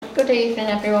Good evening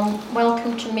everyone.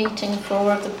 Welcome to meeting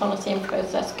 4 of the Policy and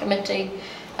Process Committee,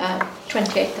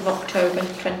 28th of October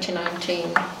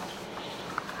 2019.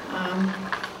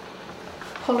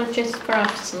 Apologies for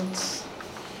absence.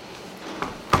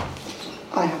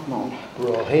 I have none.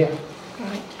 We're all here.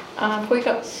 Right. Have we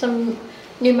got some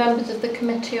new members of the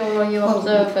committee, or are you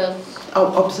observers?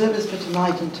 Observers for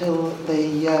tonight until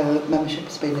the membership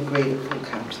has been agreed at full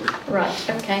council. Right,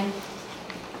 okay.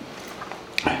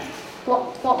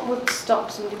 What would stop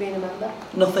somebody being a member?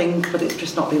 Nothing, but it's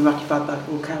just not been ratified by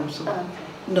full council. Okay.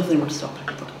 Nothing would stop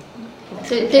anybody.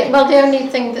 So, well, the only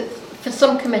thing that for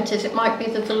some committees it might be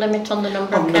there's a limit on the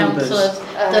number of councillors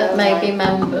that may be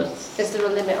members. Is there a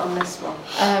limit on this one?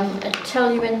 I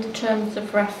tell you in terms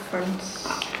of reference.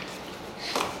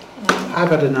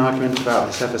 I've had an argument about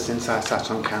this ever since I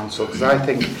sat on council, because I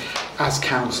think as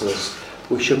councillors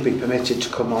we should be permitted to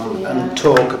come on and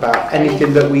talk about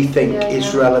anything that we think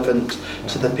is relevant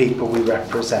to the people we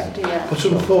represent. Yeah. But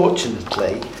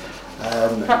unfortunately,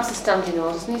 perhaps the standing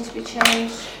orders need to be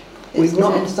changed. It's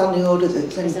not in standing orders,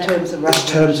 it's in terms of reference.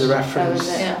 It's terms of reference. Oh, is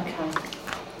it? Yeah. Okay.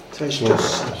 So it's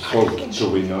just... do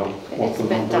we know what the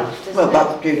number is? Well,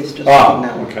 that's Julie's just looking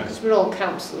now. Okay. Because we're all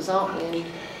councillors, aren't we? And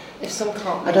if some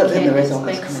can't I don't think there is it on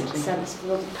this makes committee. sense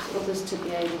for others to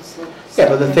be able to... Yeah,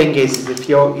 but the thing is if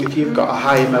you've got a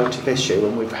high emotive issue,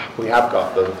 and we have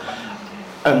got them,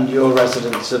 and your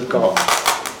residents have got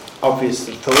obvious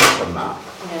thoughts on that,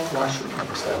 why shouldn't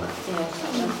we say that?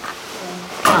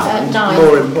 And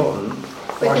more important,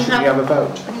 why should we have a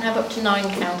vote? We can have up to 9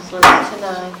 councillors. To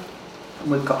 9.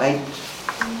 And we've got 8.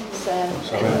 So,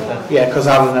 Yeah, because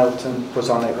Alan Elton was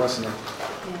on it, wasn't he?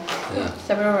 Yeah.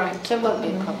 So we're all right. So it won't be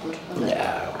a problem. No.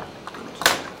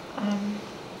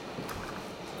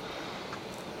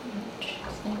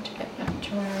 Just need to get back to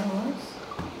where I was.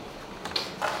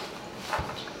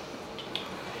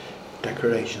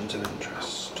 Declarations of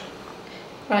interest.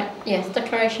 Right, yes,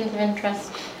 declarations of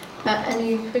interest.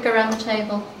 Any figure around the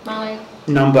table, Mally?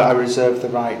 None, but I reserve the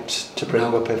right to bring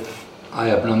up if... I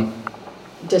have none.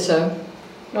 Ditto.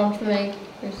 None for me,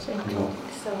 Lucy? No.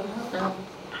 No.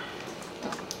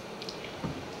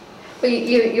 Well,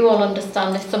 you all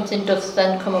understand if something does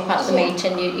then come up at the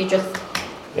meeting, you just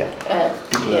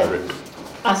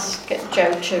ask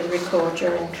Joe to record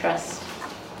your interest.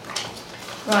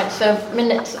 Right, so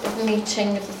minutes of the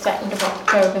meeting of the 2nd of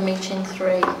October, meeting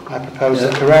 3. I propose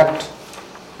they're correct.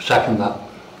 Second that.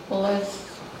 All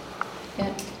those,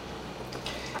 yeah.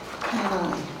 Can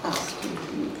I ask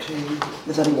you to...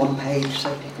 There's only one page,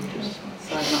 so if you can just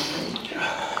sign that page. There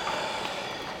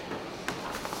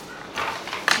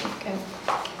you go.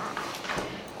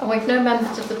 And we've no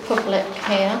members of the public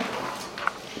here.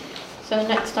 So the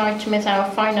next item is our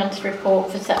finance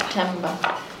report for September.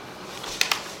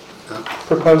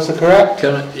 Propose they're correct.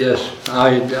 Yes,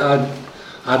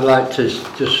 I'd like to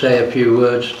just say a few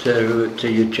words to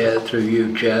your chair, through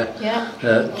you, Chair. Yeah.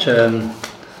 That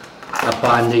I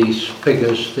find these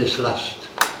figures this last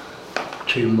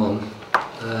 2 months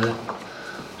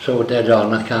so dead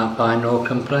on. I can't find no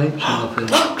complaints, nothing.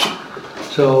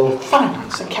 So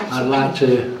I'd like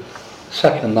to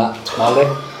second that, Molly.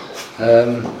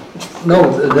 No,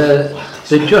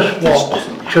 they're just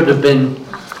what should have been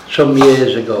some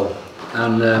years ago,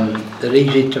 and they're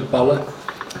easy to follow.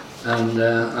 And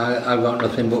I've got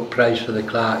nothing but praise for the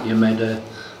clerk. You made a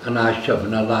nice job,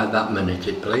 and I'd like that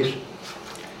minuted, please.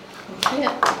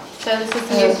 Yeah. So this is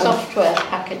the new software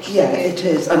package. Yeah, it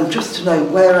is. And just to know,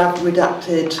 where I've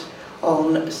redacted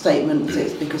on statements,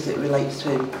 it's because it relates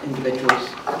to individuals.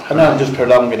 I know I'm just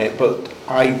prolonging it, but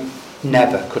I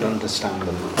never could understand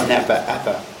them. Never,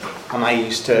 ever. And I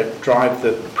used to drive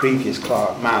the previous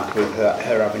clerk mad with her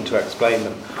having to explain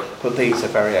them. But these are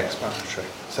very explanatory.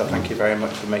 So thank you very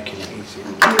much for making it easier.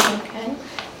 Okay.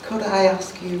 Could I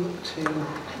ask you to,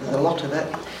 there's a lot of it,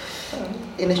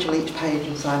 initial each page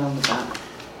and sign on the back?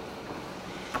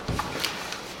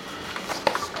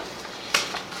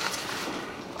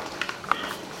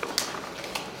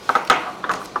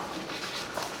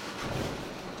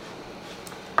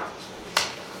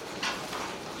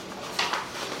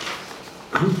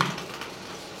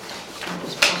 I'll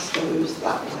just pass those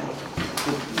that way,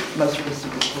 the most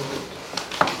recent report.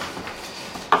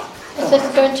 Is this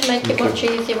going to make it much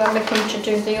easier when we come to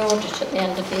do the audit at the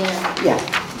end of the year? Yeah,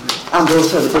 and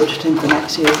also the budgeting for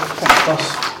next year.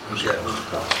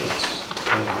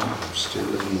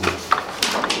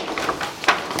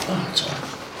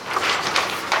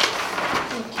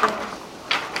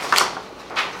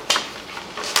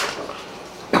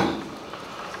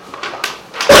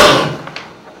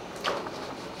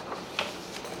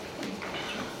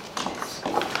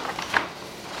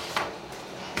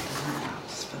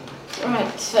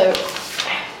 Right, so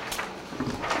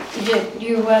do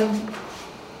you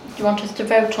want us to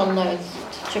vote on those,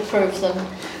 to approve them?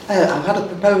 I've had a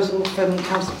proposal from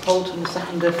Councillor Bolton,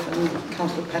 seconded from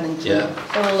Councillor Pennington.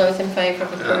 Yeah. So all those in favour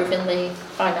of approving the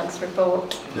finance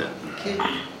report? Yeah. Thank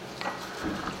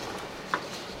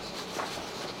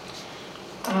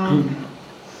you.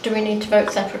 Do we need to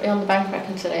vote separately on the bank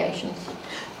reconciliations?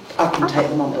 I can take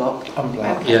them on block. On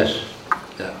block. Okay. Yes.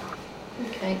 Yeah.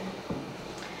 Okay.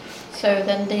 So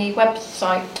then the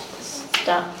website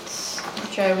stats,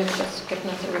 Joe has just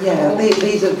given us a report. Yeah,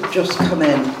 these have just come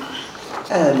in,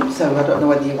 so I don't know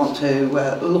whether you want to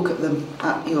look at them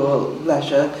at your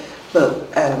leisure, but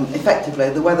effectively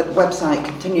the website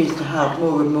continues to have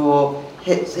more and more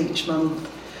hits each month.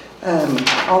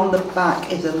 On the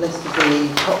back is a list of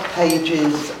the top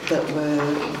pages that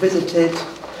were visited,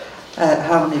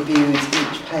 how many views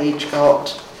each page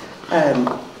got,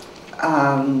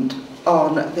 and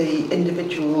on the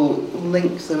individual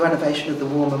links, the renovation of the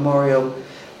War Memorial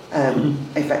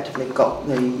effectively got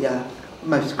the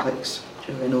most clicks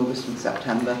during August and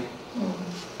September.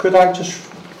 Could I just,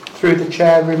 through the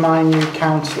chair, remind you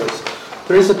councillors,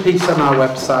 there is a piece on our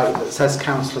website that says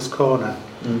Councillors' Corner.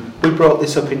 We brought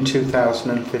this up in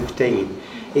 2015.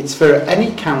 It's for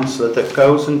any councillor that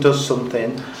goes and does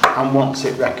something and wants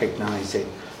it recognising.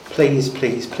 Please,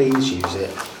 please, please use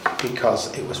it,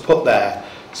 because it was put there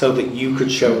so that you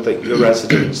could show that your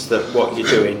residents that what you're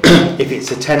doing, if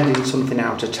it's attending something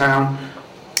out of town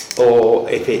or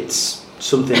if it's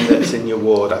something that's in your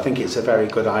ward. I think it's a very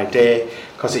good idea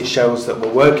because it shows that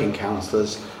we're working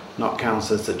councillors, not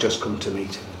councillors that just come to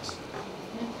meetings.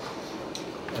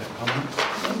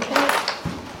 Okay.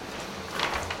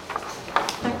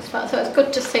 Thanks for that. So it's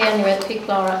good to see anyway that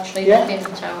people are actually looking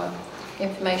at our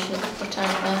information that we put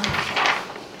out there.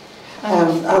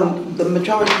 The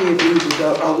majority of users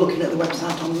are looking at the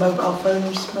website on mobile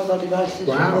phones, mobile devices,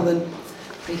 rather than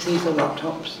PCs or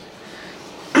laptops.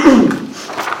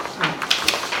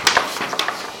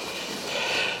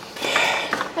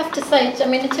 I have to say, I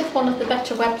mean, it is one of the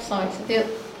better websites. Of the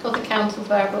other councils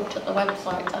where I've looked at the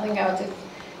website, I think ours is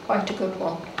quite a good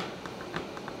one.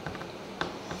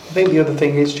 I think the other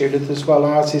thing is, Judith, as well,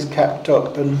 ours is kept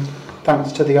up, and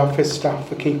thanks to the office staff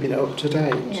for keeping it up to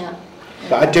date. Yeah.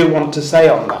 But I do want to say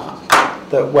on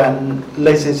that when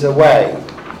Liz is away,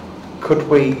 could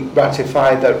we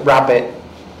ratify that Rabbit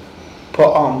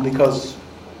put on, because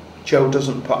Joe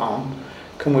doesn't put on,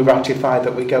 can we ratify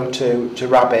that we go to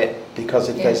Rabbit, because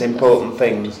if there's important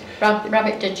things...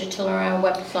 Rabbit Digital are our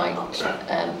website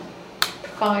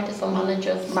providers or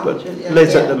managers. But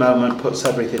Liz at the moment puts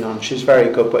everything on. She's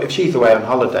very good, but if she's away on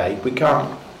holiday, we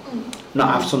can't not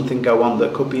have something go on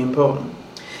that could be important.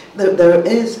 There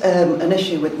is an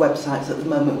issue with websites at the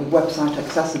moment with website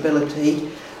accessibility,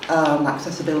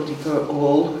 accessibility for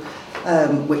all,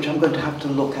 which I'm going to have to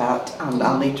look at, and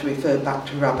I'll need to refer back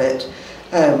to Rabbit.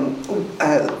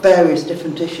 Various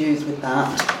different issues with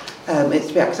that. It's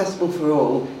to be accessible for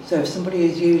all, so if somebody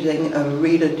is using a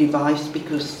reader device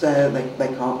because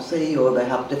they can't see or they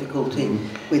have difficulty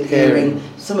with hearing,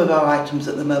 some of our items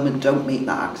at the moment don't meet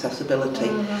that accessibility.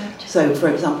 So for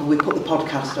example, we put the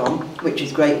podcast on, which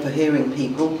is great for hearing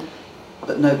people,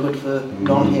 but no good for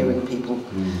non-hearing people.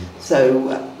 So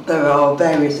there are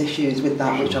various issues with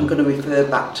that, which I'm going to refer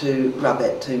back to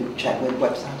Rabbit to check with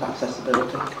website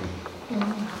accessibility.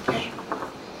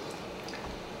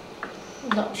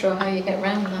 I'm not sure how you get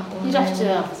around that one. You'd have to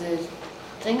have the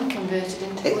thing converted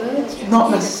into words. Not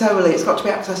necessarily, it's got to be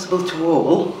accessible to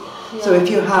all. Yeah. So if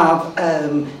you have,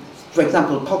 for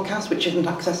example, a podcast which isn't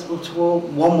accessible to all,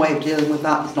 one way of dealing with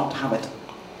that is not to have it.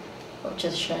 Which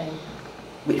is a shame.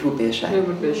 Which would be a shame. It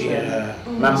would be a shame. Yeah,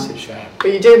 massive shame.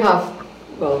 But you do have,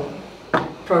 well,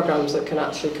 programmes that can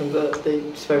actually convert the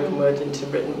spoken word into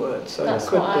written words. So that's it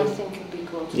could what I be. think would be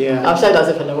good. Yeah. I've said as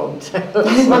if I know what I'm saying.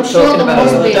 I'm sure there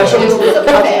must be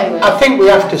I think we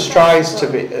have to strive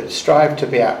to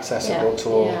be accessible to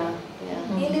all. Yeah.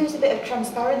 You lose a bit of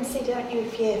transparency, don't you,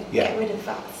 if you get rid of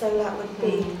that? So that would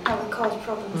be how it cause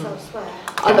problems elsewhere.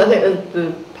 I think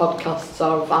the podcasts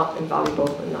are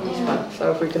invaluable in that respect.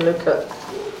 So if we can look at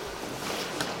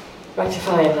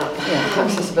rectifying that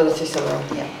accessibility somehow.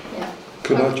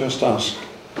 Could I just ask,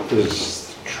 is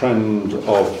the trend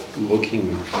of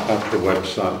looking at the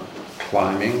website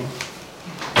climbing?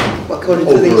 According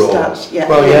to these stats,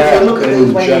 Well, yeah. If you look at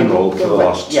In the general, for the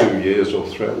last 2 years or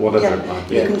 3, whatever it might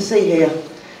be. You can see here,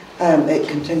 it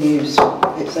continues.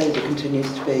 It says it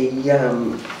continues to be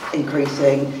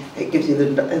increasing. It gives you the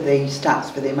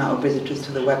stats for the amount of visitors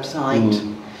to the website.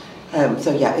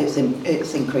 So yeah, it's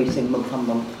increasing month on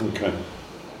month. Okay.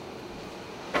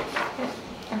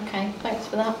 Okay, thanks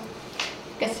for that.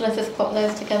 guess Liz has put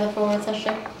those together for us, has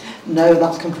she? No,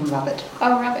 that's come from Rabbit.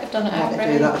 Oh, Rabbit have done it.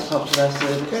 Rabbit do that as part of their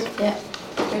service. Good, yeah,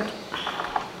 good.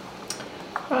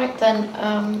 Right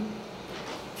then,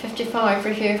 55,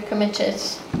 review of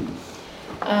committees.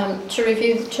 To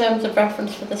review the terms of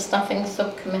reference for the staffing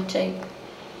subcommittee.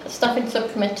 The staffing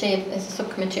subcommittee is a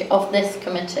subcommittee of this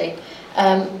committee.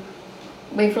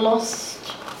 We've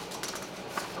lost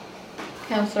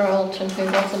Councillor Alton, who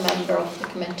was a member of the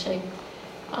committee,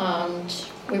 and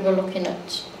we were looking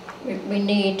at, we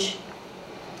need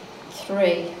 3,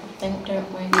 I think, don't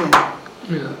we? Yeah.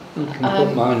 Yeah, you can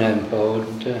put my name forward,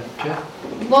 Jeff.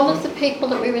 One of the people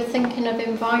that we were thinking of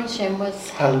inviting was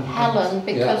Helen,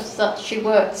 because that she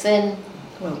works in...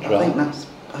 Well, I think that's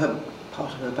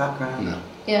part of her background. No.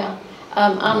 Yeah,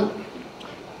 and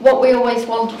what we always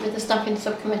wanted with the staffing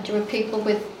subcommittee were people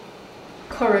with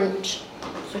current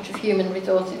sort of human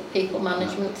resources, people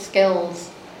management skills.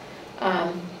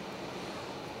 And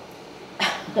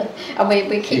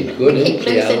we keep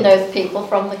losing those people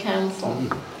from the council.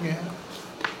 Yeah.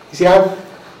 You see, I've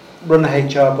run a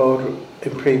HR board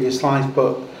in previous life,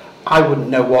 but I wouldn't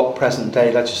know what present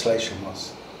day legislation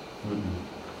was.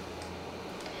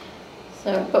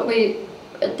 So, but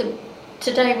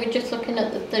today we're just looking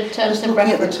at the terms Just of looking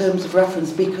reference. at the terms of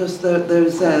reference, because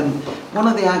there's one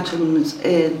of the items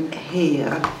in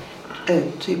here,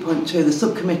 2.2, the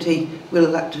subcommittee will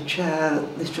elect a chair.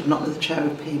 This should not be the chair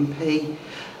of P&P.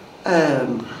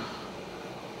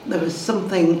 There was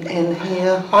something in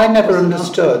here. I never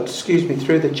understood, excuse me,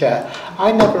 through the chair,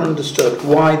 I never understood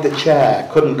why the chair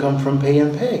couldn't come from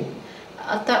P&P.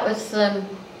 That was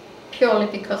purely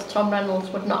because Tom Reynolds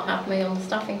would not have me on the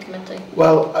staffing committee.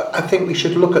 Well, I think we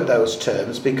should look at those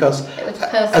terms, because It was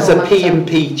personal as a matter.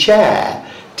 P&P chair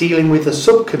dealing with a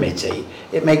subcommittee,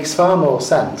 it makes far more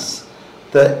sense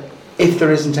that if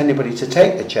there isn't anybody to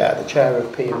take the chair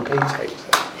of P&P takes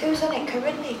it. Who's on it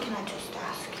currently, can I just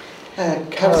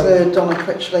ask? Councillor Donna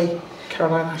Critchley.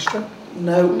 Caroline Ashton?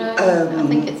 No, I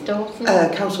think it's Dawson.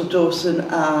 Councillor Dawson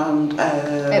and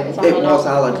it was was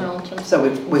Alan. Alton. So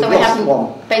we've So lost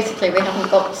one. Basically, we haven't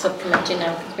got the subcommittee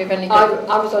now because we've only got...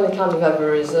 I was only kind of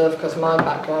ever reserved because my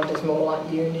background is more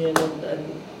like union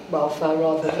and welfare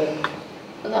rather than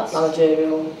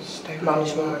managerial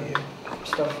management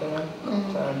stuff, you know.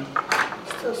 So.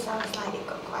 Still sounds like you've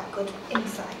got quite good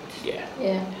insight. Yeah.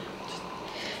 Yeah.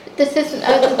 This isn't...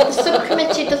 the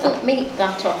subcommittee doesn't meet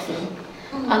that often,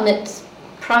 and it's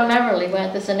primarily where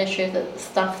there's an issue that the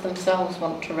staff themselves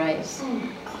want to raise.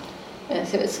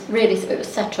 So it was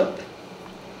set up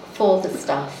for the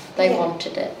staff. They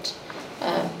wanted it.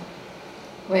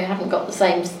 We haven't got the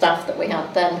same staff that we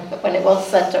had then, but when it was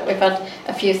set up, we've had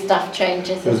a few staff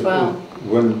changes as well.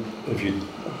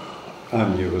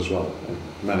 And you as well, in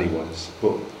many ways,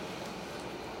 but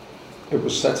it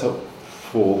was set up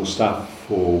for the staff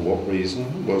for what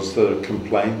reason? Was there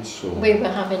complaints? Or? We were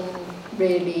having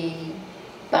really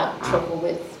bad trouble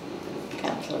with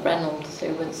Councillor Reynolds,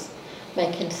 who was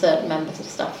making certain members of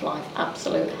staff life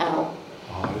absolute hell.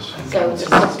 So the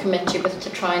subcommittee was to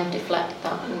try and deflect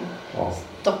that and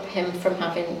stop him from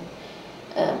having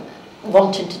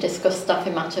wanting to discuss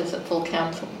staffing matters at full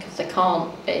council, because they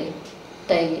can't be.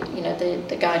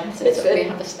 The guidance is that we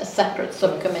have a separate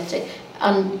subcommittee,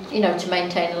 and to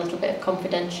maintain a little bit of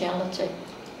confidentiality.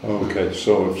 Okay,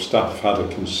 so if staff had a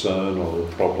concern or a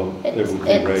problem, it would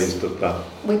be raised at that.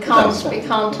 We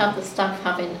can't have the staff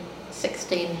having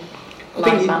 16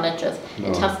 line managers.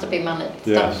 No. It has to be managed.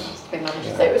 Yes. Staff has to be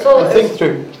managed. Yeah. So I think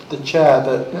through the chair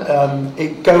that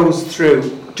it goes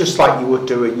through, just like you would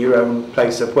do in your own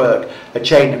place of work, a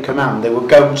chain of command. They would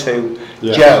go to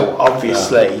Joe,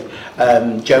 obviously.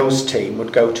 Joe's team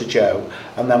would go to Joe,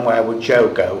 and then where would Joe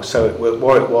go? So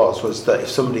what it was that if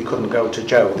somebody couldn't go to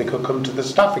Joe, they could come to the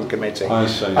staffing committee. I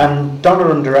see. And Donna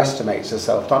underestimates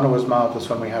herself. Donna was marvellous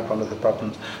when we had one of the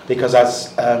problems, because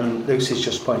as Lucy's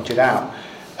just pointed out,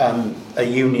 a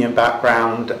union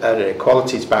background, an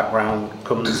equalities background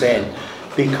comes in,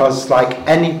 because like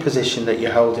any position that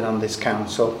you're holding on this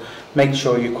council, make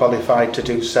sure you're qualified to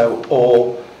do so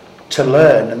or to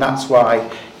learn. And that's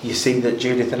why you see that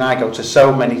Judith and I go to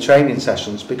so many training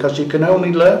sessions, because you can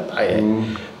only learn by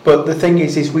it. But the thing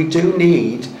is we do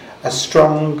need a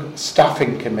strong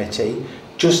staffing committee,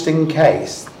 just in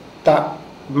case that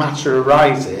matter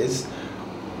arises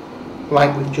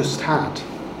like we've just had.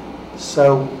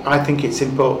 So I think it's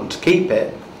important to keep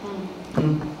it.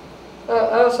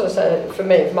 I also say, for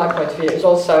me, from my point of view, it's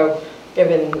also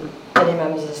giving any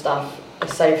members of staff a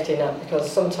safety net, because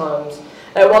sometimes,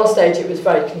 at one stage it was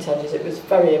very contentious, it was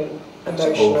very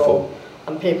emotional,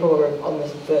 and people were on the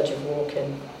verge of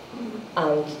walking.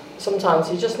 And sometimes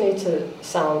you just need to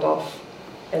sound off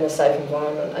in a safe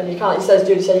environment. And you can't, it says,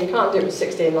 Judy said, you can't do it with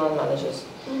 16 line managers.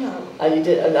 No. And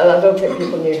I don't think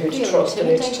people knew who to trust and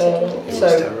who to turn. It was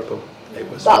So terrible. It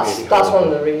was that's really one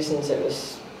horrible. of the reasons it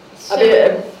was. I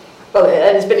mean, well,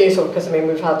 and it's been useful because I mean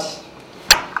we've had.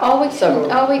 Are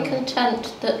we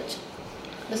content that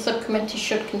the subcommittee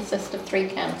should consist of 3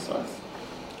 councillors?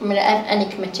 I mean,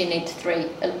 any committee needs 3,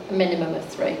 a minimum of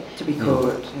 3. To be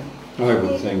correct, yeah. I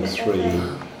would think 3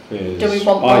 is. Do we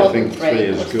want more I than think 3? 3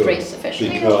 is Was good 3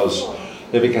 sufficient? because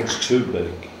if it gets too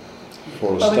big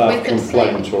for a Well, staff we can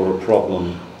complaint or a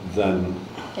problem, then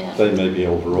Yeah. they may be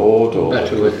overawed or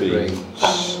Better it with could be. 3.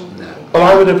 No. Well,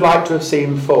 I would have liked to have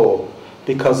seen 4,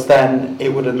 because then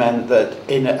it would have meant that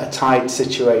in a tied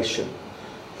situation,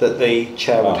 that the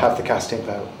chair would have the casting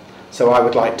vote. So I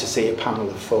would like to see a panel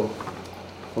of 4.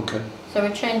 Okay. So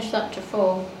we changed that to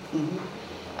 4. Mm-hmm.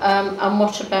 And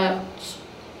what about,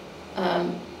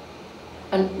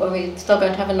 and are we still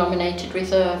going to have a nominated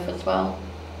reserve as well?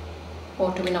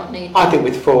 Or do we not need I think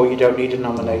with 4 you don't need a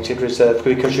nominated reserve,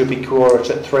 because you'll be quorate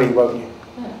at 3, won't you?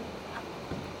 Yeah.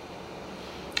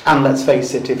 And let's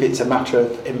face it, if it's a matter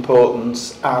of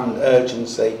importance and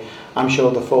urgency, I'm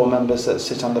sure the 4 members that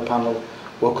sit on the panel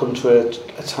will come to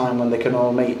a time when they can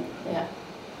all meet. Yeah.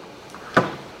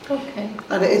 Okay.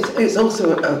 And it's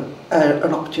also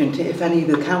an opportunity, if any of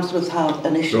the councillors have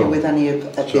an issue with any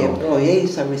of the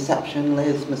employees, so reception,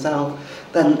 Liz, myself,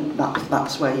 then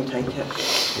that's where you take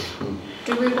it.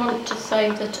 Do we want to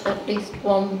say that at least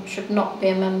 1 should not be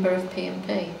a member of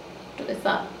P&P? Does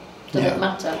it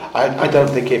matter? I don't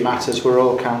think it matters. We're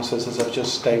all councillors, as I've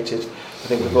just stated. I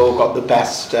think we've all got the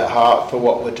best at heart for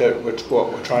what we're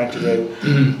trying to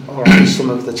do. All right, some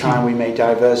of the time we may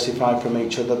diversify from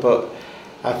each other, but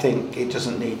I think it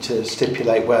doesn't need to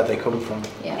stipulate where they come from.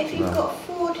 Yeah. If you've got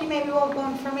 4, do you maybe want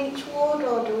 1 from each ward,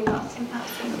 or do we not think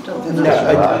that's important?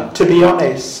 No, to be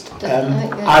honest,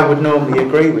 I would normally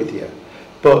agree with you,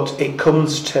 but it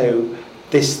comes to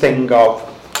this thing of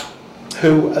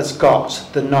who has got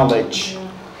the knowledge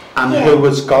and who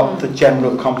has got the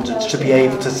general competence to be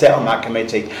able to sit on that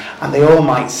committee. And they all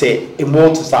might sit in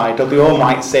Waterside, or they all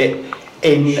might sit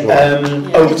in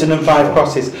Overton and Five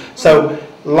Crosses. So,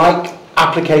 like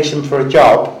application for a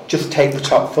job, just take the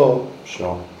top 4.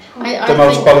 Sure. The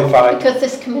most qualified. Because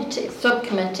this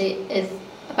subcommittee is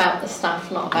about the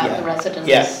staff, not about the residents.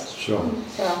 Yes. Sure.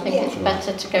 So I think it's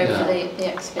better to go for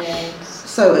the experience.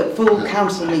 So at full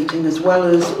council meeting, as well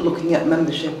as looking at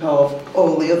membership of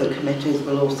all the other committees,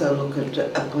 we'll also look at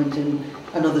appointing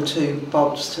another 2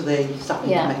 bods to the staffing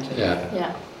committee.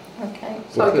 Yeah. Okay.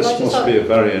 Well, this must be a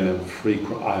very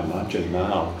infrequent, I imagine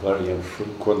now, very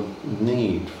infrequent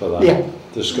need for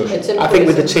that discussion. I think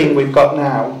with the team we've got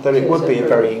now, that it would be a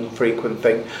very infrequent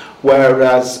thing.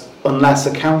 Whereas, unless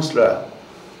a councillor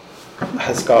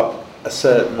has got a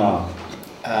certain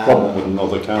problem with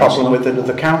another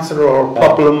councillor, or a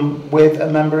problem with a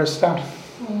member of staff,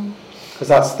 because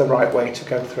that's the right way to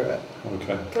go through it.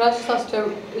 Okay. Can I just ask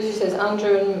you, as you says,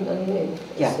 Andrew and me?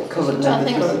 Yeah, current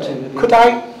members. Could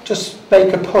I just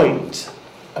make a point?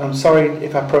 And I'm sorry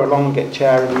if I prolong it,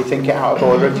 Chair, and you think it out of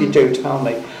order. If you do, tell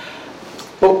me.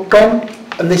 But when,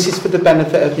 and this is for the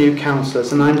benefit of new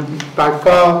councillors, and I'm by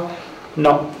far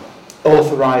not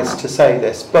authorised to say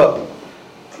this, but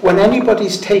when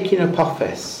anybody's taking up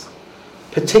office,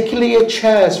 particularly a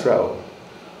chair's role,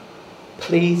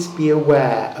 please be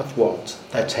aware of what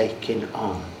they're taking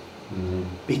on.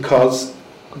 Because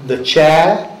the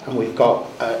chair, and we've got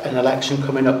an election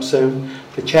coming up soon,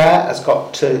 the chair has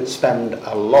got to spend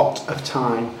a lot of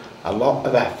time, a lot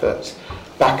of effort,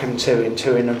 back and to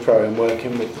and fro,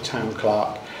 working with the town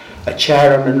clerk. A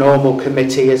chair on a normal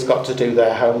committee has got to do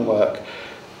their homework.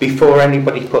 Before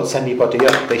anybody puts anybody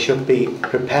up, they should be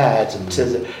prepared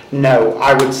to know.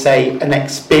 I would say an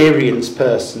experienced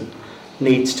person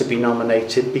needs to be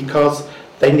nominated because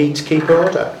they need to keep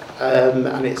order.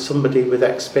 And it's somebody with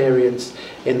experience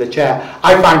in the chair.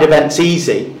 I find events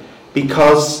easy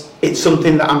because it's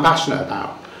something that I'm passionate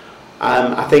about.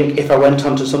 I think if I went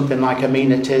on to something like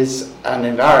amenities and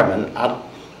environment, I'd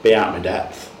be out of my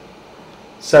depth.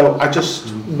 So I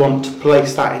just want to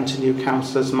place that into new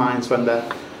councillors' minds when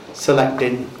they're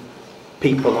selecting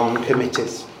people on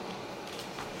committees.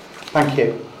 Thank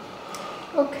you.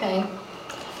 Okay.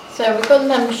 So we've got the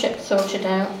membership sorted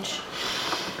out.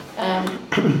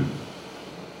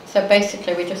 So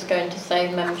basically we're just going to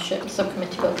say membership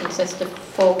subcommittee will consist of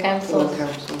 4 councillors. 4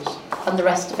 councillors. And the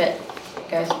rest of it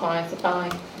goes by the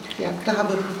by. Yeah. Can I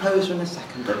have a proposer and a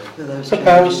seconder for those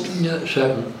Proposed. changes? Yeah,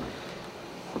 certain.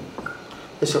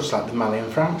 This looks like the Mally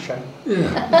and Frank show.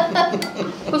 Yeah.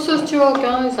 What's those 2 old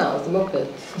guys out of the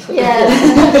Muppets? Yeah.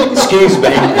 Excuse me.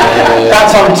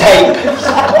 That's on tape.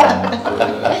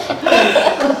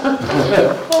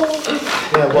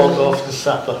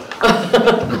 Sapper. I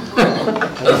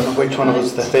don't know which one of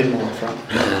us the thin one from.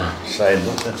 Saying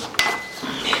nothing.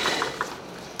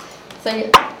 So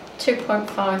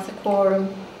 2.5, the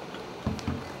quorum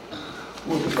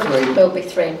Will be three. will be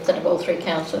 3 instead of all 3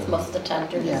 councillors must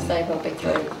attend. You Yeah. say will be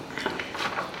 3.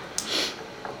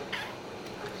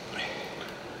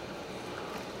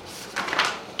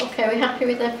 Okay, we're happy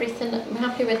with everything. We're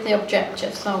happy with the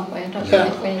objectives, aren't we? I don't Yeah.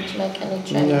 think we need to make any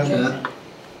changes. Yeah.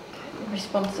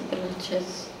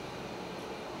 Responsibilities,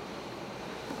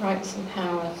 rights and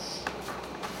powers.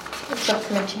 The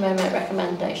subcommittee may make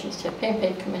recommendations to a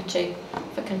P&P committee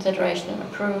for consideration and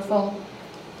approval.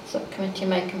 Subcommittee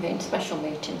may convene special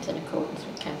meetings in accordance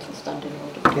with council standing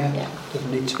order. Yeah, doesn't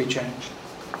need to be changed.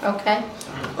 Okay.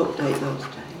 Update those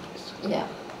dates. Yeah.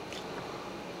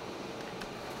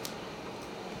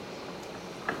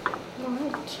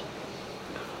 Right.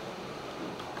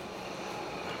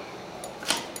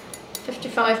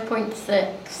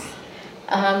 55.6.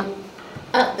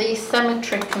 At the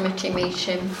cemetery committee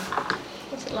meeting,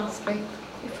 was it last week?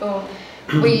 Before,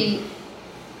 we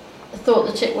thought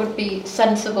that it would be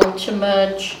sensible to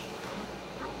merge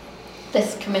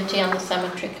this committee and the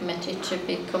cemetery committee to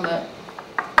become a,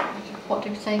 what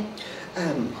do we say?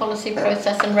 Policy,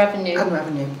 process and revenue. And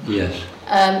revenue. Yes.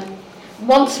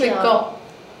 Once we've got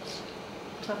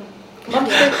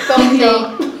once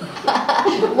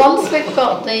we've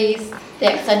got the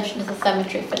extension of the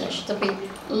cemetery finished, there'll be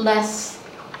less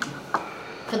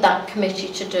for that committee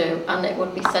to do, and it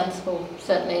would be sensible,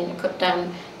 certainly, to cut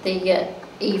down the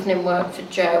evening work for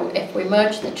Joe if we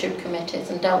merged the 2 committees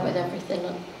and dealt with everything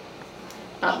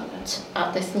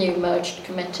at this new merged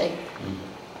committee.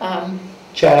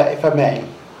 Chair, if I may,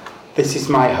 this is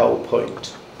my whole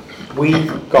point.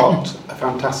 We've got a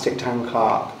fantastic town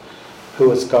clerk who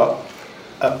has got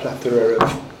a plethora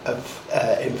of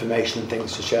information and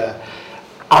things to share.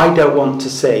 I don't want to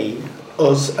see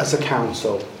us as a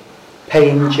council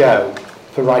paying Joe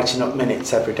for writing up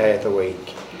minutes every day of the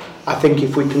week. I think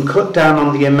if we can cut down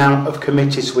on the amount of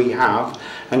committees we have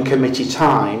and committee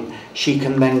time, she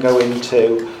can then go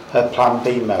into her plan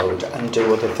B mode and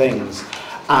do other things.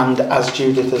 And as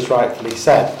Judith has rightfully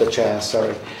said, the chair,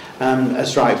 sorry,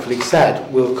 has rightfully said,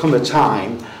 will come a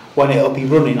time when it'll be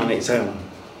running on its own.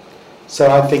 So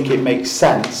I think it makes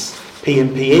sense.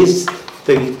 P&P is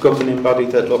the governing body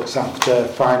that looks after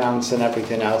finance and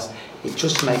everything else. It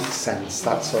just makes sense,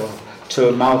 that's all, to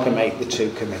amalgamate the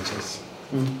 2 committees.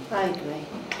 I agree.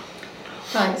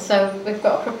 Right, so we've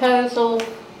got a proposal.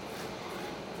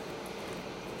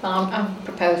 I'm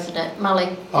proposing it.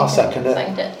 Mally, I'll second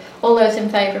it. All those in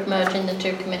favour of merging the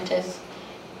 2 committees?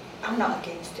 I'm not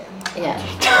against it. Yeah.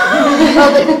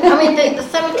 Well, the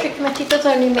cemetery committee does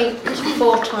only meet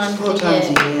 4 times a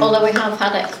year, although we have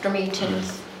had extra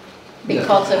meetings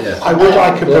because of... I would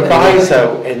like a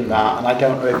proviso in that, and I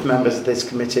don't know if members of this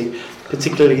committee,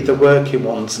 particularly the working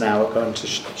ones now, are going to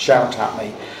shout at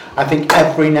me. I think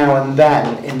every now and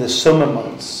then in the summer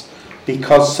months,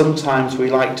 because sometimes we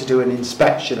like to do an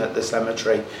inspection at the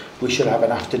cemetery, we should have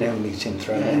an afternoon meeting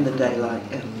thrown in the daylight.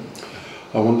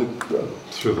 I wonder,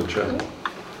 through the chair,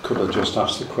 could I just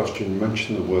ask the question? You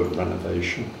mentioned the word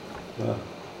renovation there,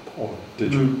 or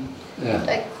did you?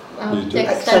 Yeah. You did?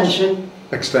 Extension.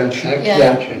 Extension?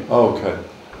 Extension. Oh, okay.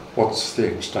 What's the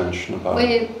extension about?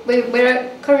 We're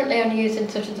currently only using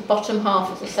sort of the bottom half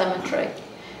of the cemetery.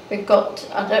 We've got,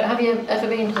 have you ever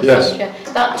been to the cemetery?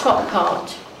 That top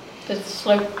part, the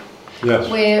slope. Yes.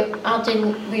 We're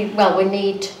adding, we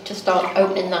need to start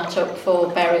opening that up for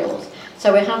burials.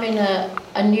 So we're having a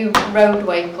new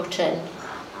roadway put in,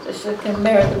 so it can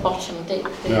mirror the bottom, the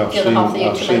other half of the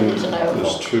interlinked and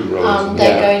there's 2 rows. And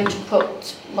they're going to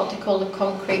put what they call the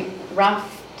concrete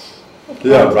raft.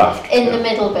 Raft. In the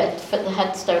middle bit for the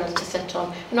headstones to sit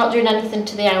on. We're not doing anything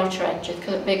to the outer edges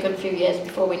because it'll be a good few years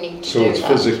before we need to do that.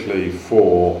 So it's physically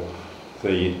for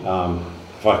the,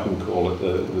 if I can call it,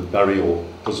 the burial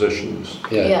positions,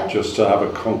 just to have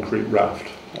a concrete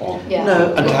raft on. Yeah.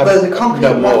 No, but the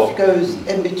concrete raft goes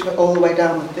in between, all the way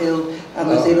down the field, and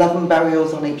there's 11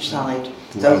 burials on each side.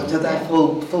 So they're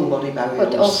full body burials.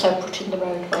 But also putting the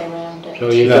roadway around it.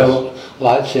 So you don't,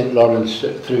 like St Lawrence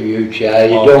through you, Chair,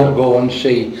 you don't go and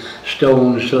see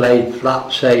stones laid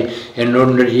flat, say, in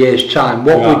 100 years' time.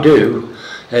 What we do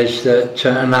is that,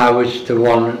 and I was the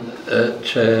one that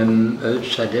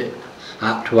said it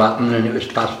had to happen, and it was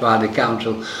passed by the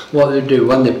council. What they do,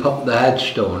 when they pop the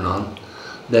headstone on,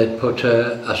 they put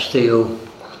a steel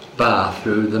bar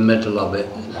through the middle of it,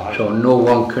 so no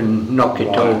one can knock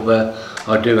it over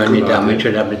or do any damage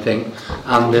and everything,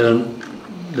 and there'll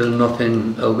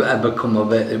nothing will ever come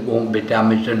of it. It won't be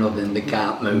damaged or nothing. They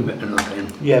can't move it or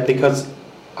nothing. Yeah, because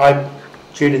I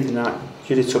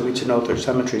Judith took me to Northwich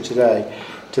Cemetery today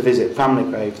to visit family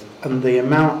graves, and the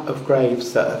amount of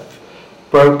graves that have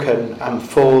broken and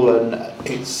fallen,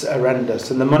 it's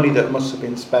horrendous, and the money that must have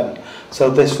been spent. So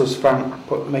this was Frank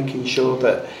making sure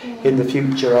that in the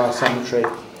future our cemetery...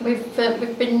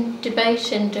 We've been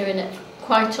debating doing it for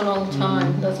quite a long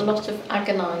time. There's a lot of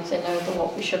agonising over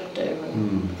what we should do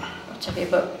and what have you,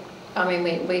 but I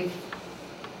mean we've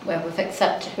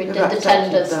accepted, we did the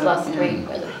tenders last week,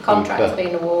 the contract's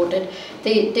been awarded.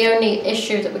 The only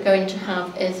issue that we're going to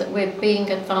have is that we're being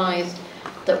advised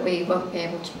that we won't be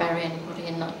able to bury anybody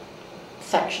in that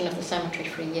section of the cemetery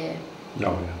for a year.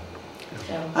 No,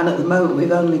 So. And at the moment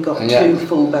we've only got 2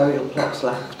 full burial plots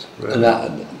left. And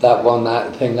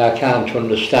that thing I can't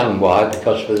understand why,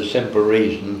 because for the simple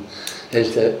reason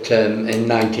is that in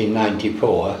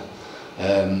 1994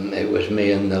 it was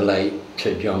me and the late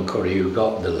John Curry who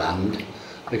got the land,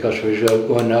 because we were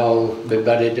going to all be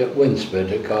buried at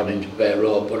Winsford according to Bear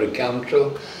Road Borough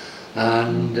Council,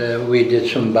 and we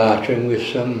did some bartering with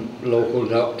some local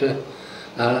doctor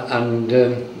and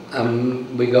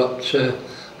we got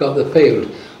the field.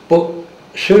 But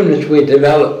as soon as we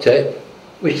developed it,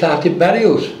 we started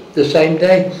burials the same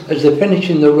day as they're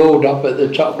finishing the road up at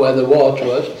the top where the water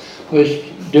was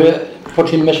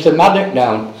putting Mr. Maddock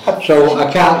down. So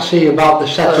I can't see about the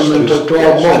settlement of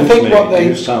 12 months. I think what they...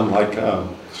 You sound like,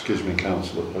 excuse me,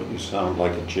 councillor, but you sound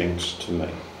like a jinx to me.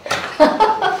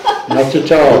 Not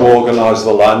at all. You organise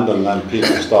the land and then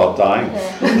people start dying.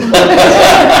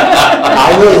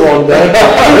 I will one day. No,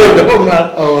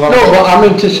 but I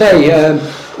mean to say,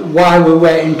 why we're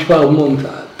waiting 12 months,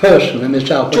 personally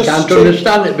myself, I can't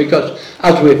understand it, because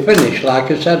as we finished, like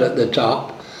I said at the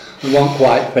top, we weren't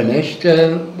quite finished.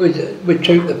 We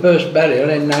took the first burial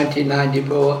in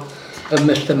 1994 of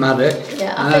Mr. Maddock.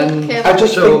 Yeah, I think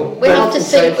we have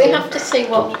to see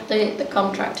what the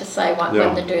contractors say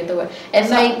when they're doing the work. It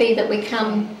may be that we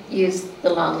can use the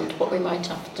land, but we might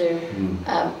have to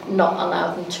not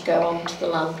allow them to go onto the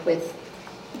land with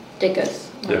diggers.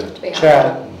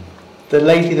 Chair, the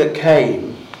lady that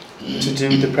came to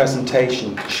do the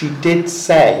presentation, she did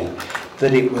say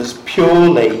that it was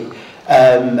purely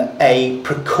a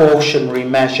precautionary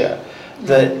measure,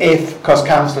 that because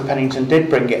Councillor Pennington did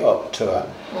bring it up to her,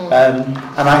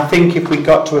 and I think if we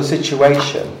got to a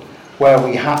situation where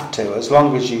we had to, as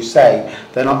long as you say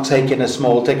they're not taking a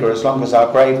small digger, as long as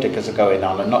our grave diggers are going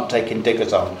on and not taking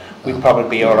diggers on, we'd probably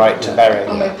be all right to bury.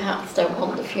 And we perhaps don't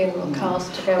want the funeral cars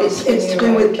to go. It's to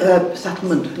do with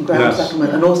settlement and ground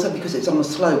settlement, and also because it's on the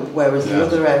slope, whereas the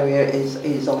other area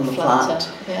is on the flat.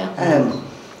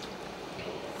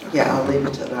 Yeah, I'll leave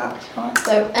it at that. Right,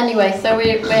 so anyway, so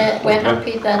we're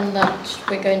happy then that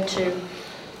we're going to,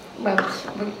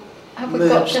 have we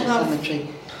got to have cemetery.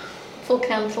 Full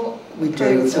council? We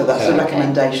do, so that's a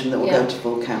recommendation that will go to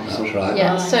full council. That's right.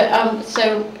 Yeah,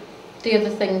 so the other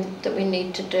thing that we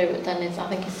need to do then is, I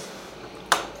think is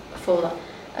before that,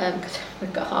 because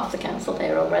we've got half the council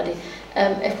here already,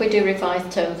 if we do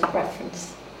revised terms of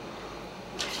reference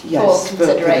for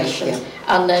consideration,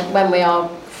 and then when we are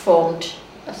formed,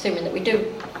 assuming that we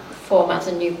do form as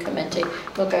a new committee,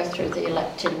 we'll go through the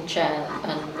electing chair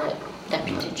and the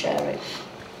deputy chair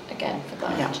again for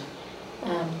that.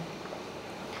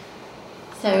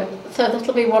 So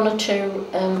that'll be 1 or 2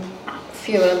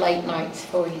 fewer late nights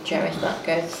for you, Joe, if that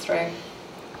goes through.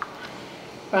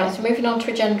 Right, so moving on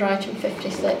to agenda item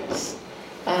 56,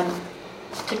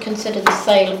 to consider the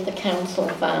sale of the council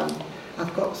van.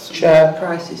 I've got some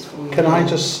prices for you. Can I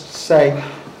just say,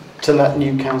 to let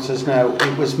new councillors know,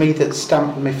 it was me that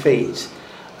stamped my feet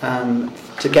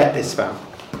to get this van,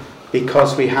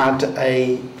 because we had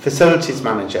a facilities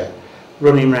manager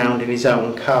running around in his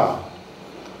own car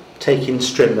taking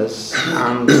strimmers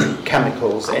and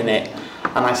chemicals in it,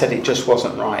 and I said it just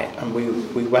wasn't right, and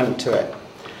we went to it.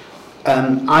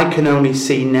 I can only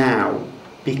see now,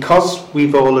 because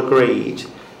we've all agreed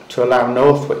to allow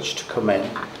Northwich to come in,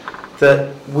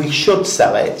 that we should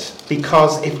sell it,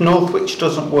 because if Northwich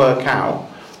doesn't work out,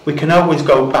 we can always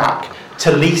go back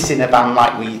to leasing a van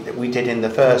like we did in the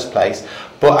first place.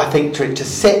 But I think to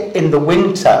sit in the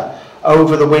winter,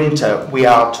 over the winter, we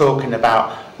are talking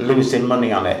about losing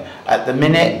money on it. At the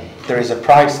minute, there is a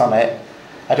price on it.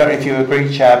 I don't know if you agree,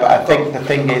 Chair, but I think the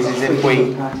thing is if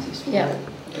we...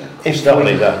 It's not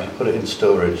only that, you put it in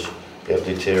storage, it'll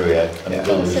deteriorate, and it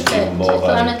will lose even more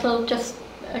value. And it'll just...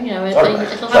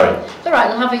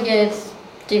 it'll have a year's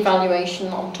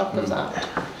devaluation on top of that.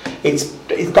 It's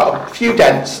got a few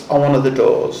dents on one of the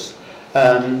doors.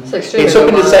 It's up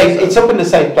in the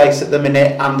safe place at the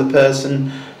minute, and the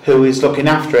person who is looking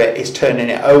after it is turning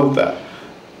it over.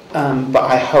 But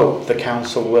I hope the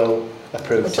council will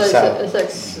approved So to sell. it's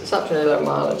exceptionally low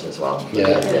mileage as well.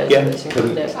 Yeah. Can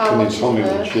you tell me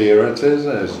which year it is?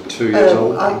 It's 2 years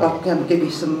old. I can give you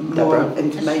some more It's supposed to be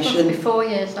information. 4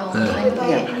 years old. Did we buy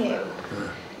it new?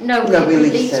 No, No, we we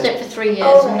leased leased it. it for 3 years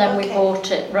Oh, and then we okay.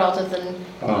 bought it rather than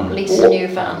Oh. lease a new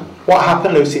van. What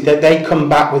happened, Lucy? They come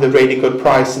back with a really good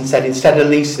price and said instead of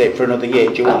leasing it for another year,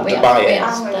 do you want to buy We it?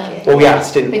 asked I'm them. with you. Well, we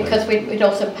asked, didn't we? Because we'd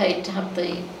also paid to have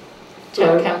the Yeah.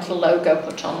 town council logo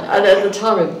put on it. And at the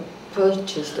time we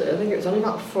purchased it, I think it was only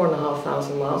about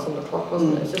 4,500 miles on the clock,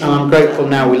 wasn't it? It's just- And I'm grateful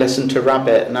now we listened to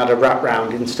Rabbit and had a wrap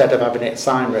round instead of having it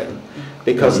sign written,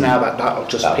 because now that'll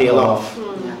just That'll peel come off.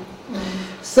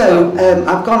 So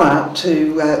I've gone out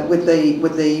to with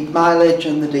the mileage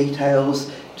and the details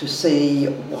to see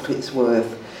what it's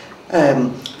worth.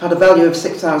 Had a value of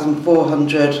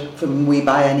 6,400 from We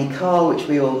Buy Any Car, which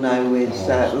we all know is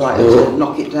likely to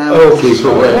knock it down.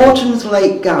 Morton's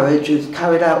Lake Garage has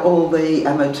carried out all the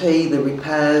MOT, the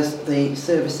repairs, the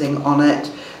servicing on it.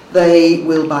 They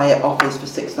will buy it off us for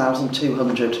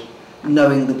 6,200,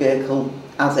 knowing the vehicle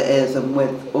as it is and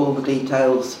with all the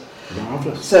details.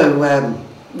 Marvellous. So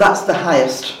that's the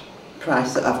highest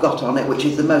price that I've got on it, which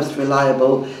is the most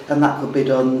reliable, and that could be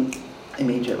done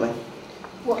immediately.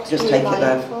 What Just did take we it buy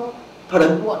there. it for?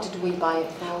 Pardon? What did we buy it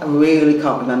I for? really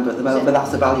can't remember at the moment, but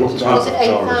that's the value What today. type Was it of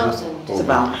car is 8,000? It's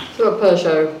about. So a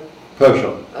Peugeot.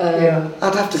 Peugeot. Yeah.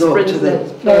 I'd have to go up to the.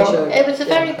 Peugeot. It was a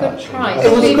very good price.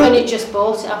 It was We've good. only just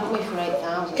bought it, haven't we, for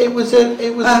 8,000? It was a good.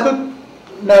 No,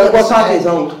 No, it it's wasn't. 5 years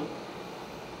old.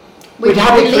 We'd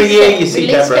had it for a leased year, it- you see,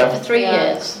 We leased Deborah. it for 3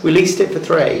 Yeah. years. We leased it for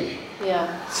 3, Yeah.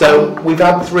 so we've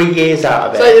had 3 years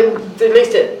out of So it. they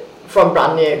leased it from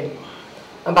brand new,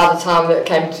 and by the time that it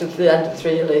came to the end of the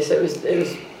 3-year lease, it was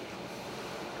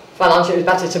financially it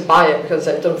was better to buy it because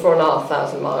it'd done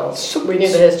 4,500 miles. We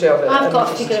knew the history of it. I've and got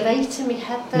a just- figure of 8 in my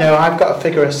head there. No, I've got a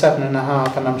figure of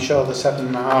 7.5, and I'm sure the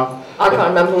 7.5. I can't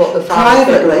remember what the final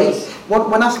figure Privately, was.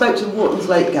 when I spoke to Morton's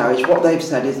Lake Garage, what they've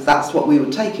said is that's what we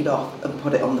would take it off and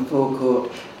put it on the forecourt.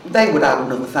 They would add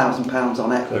another £1,000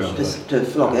 on it to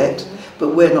flog it,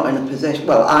 but we're not in a position,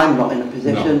 well, I'm not in a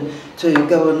position to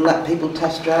go and let people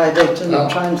test drive it and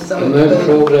try and sell And it. then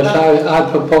progress, I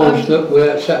propose that we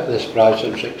accept this price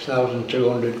of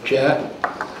 6,200 chair.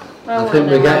 I think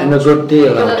we're getting a good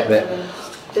deal out of it.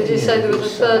 Did you say there was a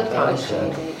third price?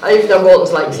 Even though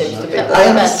Morton's Lake seems to be I the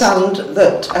understand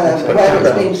that where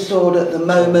it's being stored at the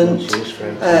moment,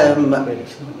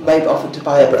 they've offered to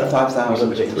buy it for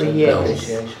 5,000. 3 years.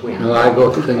 No, I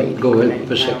go in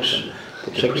for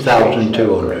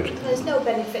 6,200. There's no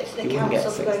benefit to the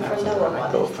council for going for a lower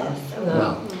one, is there? So-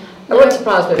 No. I wouldn't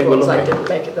surprise me if They were Morton's Lake looking. didn't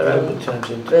make it their own. turns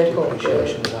into vehicle.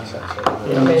 depreciation of assets. I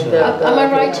mean, Am I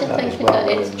right in thinking that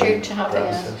it's due to having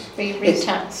a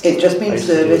re-taxed? It's just been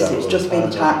serviced, it's just been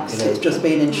taxed, it's just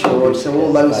been insured, so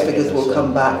all those figures will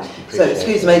come back. So,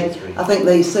 excuse me, I think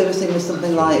the servicing was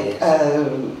something like,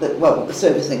 the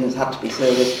servicing has had to be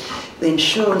serviced. The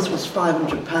insurance was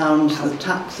 £500, the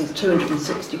tax is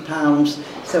 £260,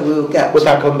 so we'll get Would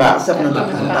that come back?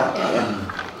 £700 back. Yeah.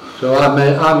 So I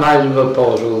made a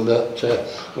proposal that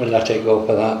we'll let it go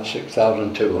for that,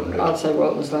 6,200. I'd say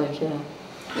Morton's Lake, yeah.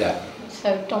 Yeah.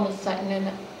 So Donna's seconding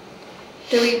it.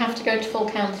 Do we have to go to full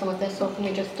council with this, or can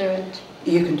we just do it?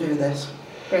 You can do this.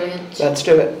 Brilliant. Let's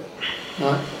do it.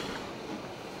 Right.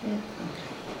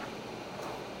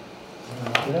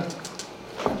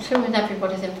 I'm assuming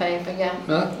everybody's in favour, yeah?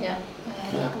 Right. Yeah.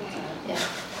 Yeah.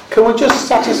 Can we just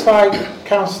satisfy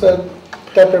Councillor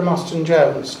Deborah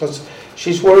Mostyn-Jones, because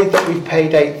she's worried that we've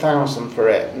paid 8,000 for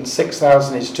it and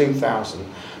 6,000 is 2,000.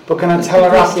 But can I tell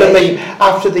her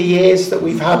after the years that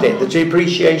we've had it, the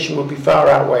depreciation will be far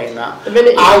outweighing that.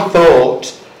 I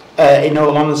thought, in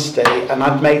all honesty, and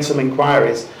I'd made some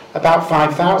inquiries, about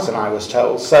 5,000 I was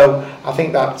told. So I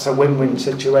think that's a win-win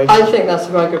situation. I think that's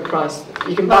a very good price.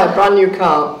 You can buy a brand new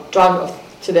car, drive it off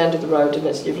to the end of the road,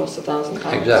 and you've lost £1,000.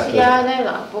 Exactly. Yeah, I know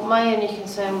that, but my only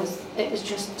concern was it was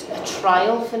just a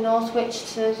trial for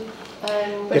Northwich to.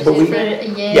 But but we- for a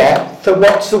year. Yeah. So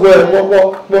what's the worst?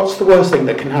 What's the worst thing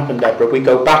that can happen, Deborah? We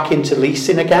go back into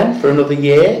leasing again for another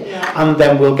year, Yeah. and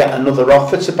then we'll get another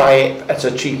offer to buy it at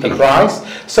a cheaper price.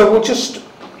 So we'll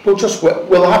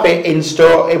have it in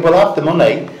store. We'll have the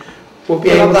money. We'll be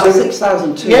You'll able have that to.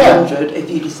 6,200 if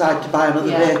you decide to buy another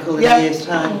Yeah. vehicle in Yeah. a year's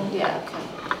time. Yeah, okay.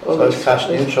 So it's cash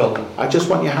neutral. I just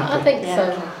want you I happy. think Yeah.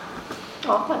 so.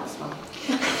 Oh, thanks, Mum.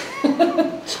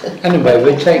 Anyway,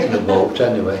 we're taking the vote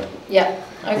anyway. Yeah.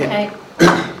 Okay.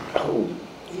 Oh,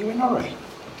 are you in a hurry?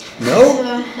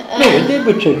 No? No, we did,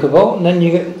 we took a vote and then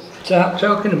you start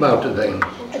talking about a thing.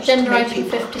 Agenda item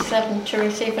 57, to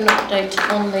receive an update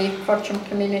on the Frodsham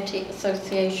Community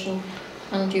Association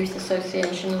and Youth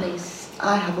Association lease.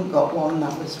 I haven't got one.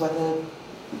 That was whether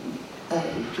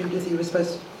Judith, you were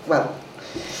supposed to, well,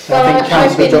 I think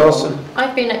Councillor Dawson.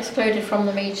 I've been excluded from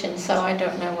the meeting, so I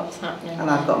don't know what's happening. And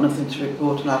I've got nothing to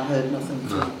report, and I've heard nothing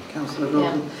from Councillor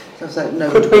Dawson. Yeah. So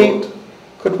no report.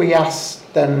 Could we ask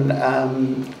then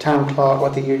Town Clerk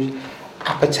whether you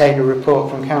appertain a report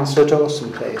from Councillor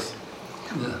Dawson, please?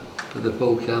 Yeah, for the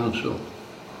full council.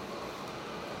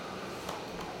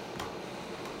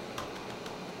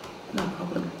 No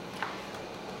problem.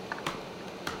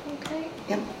 Okay.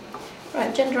 Yep. Right,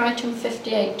 agenda item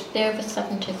 58, the over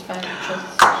 70s vouchers.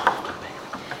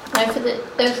 Now for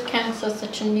those councillors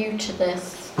that are new to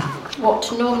this,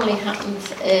 what normally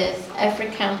happens is every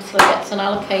councillor gets an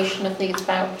allocation of these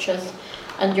vouchers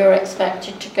and you're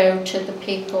expected to go to the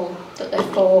people that they're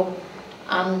for,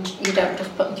 and you don't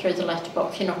just put them through the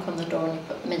letterbox, you knock on the door and you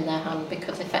put them in their hand,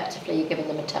 because effectively you're giving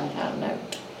them a £10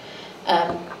 note.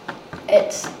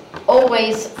 It's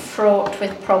always fraught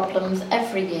with problems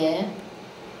every year.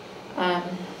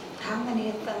 How many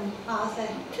of them are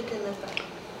there to deliver?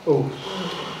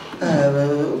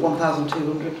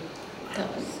 1,200.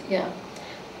 Yeah,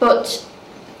 but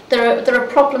there are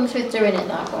problems with doing it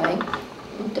that way.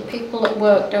 The people at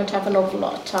work don't have an awful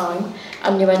lot of time,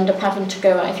 and you end up having to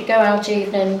go out. If you go out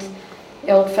evenings,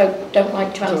 the old folk don't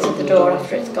like to answer the door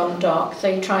after it's gone dark, so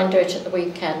you try and do it at the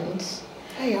weekends.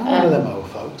 Hey, I'm one of them old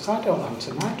folks. I don't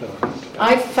answer my door.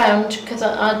 I've found, because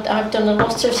I've done a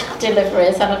lot of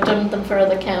deliveries and I've done them for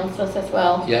other councillors as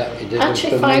well. Yeah, you did.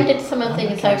 Actually finding some of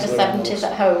these over 70s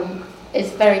at home is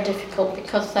very difficult,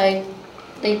 because they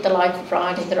lead the life of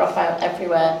riding. They're off out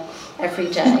everywhere, every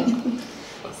day.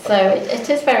 So it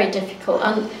is very difficult.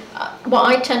 And what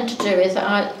I tend to do is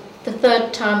the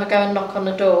third time I go and knock on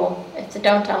the door, if they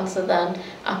don't answer then,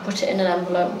 I put it in an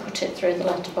envelope and put it through the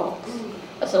letterbox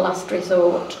as a last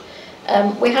resort.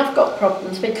 We have got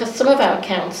problems because some of our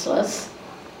councillors,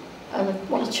 and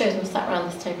one or two of them sat around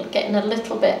this table, are getting a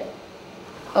little bit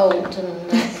old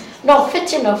and not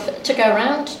fit enough to go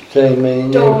around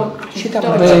door to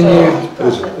door.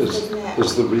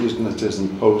 Is the reason it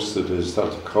isn't posted, is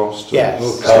that a cost? Yes.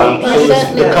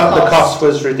 The cost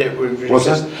was ridiculous. Was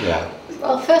it? Yeah.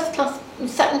 Well, first class,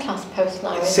 second class post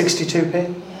now.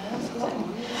 62p.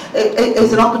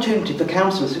 It's an opportunity for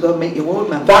councillors to go and meet your ward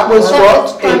members. That was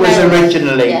what it was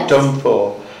originally done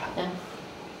for. Yeah.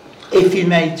 If you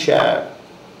may, Chair,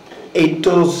 it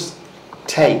does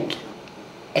take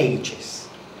ages.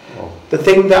 Oh. The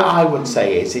thing that I would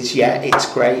say is it's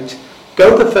great.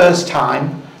 Go the first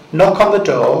time, knock on the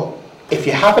door. If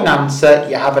you have an answer,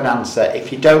 you have an answer.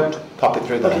 If you don't, pop it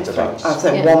through the letterbox. I'd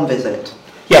say one visit.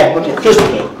 Yeah, just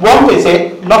one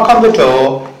visit, knock on the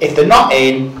door. If they're not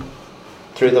in,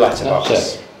 through the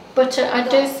letterbox. But I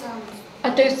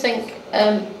do think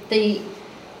the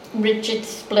rigid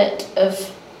split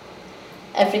of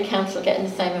every council getting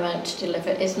the same amount to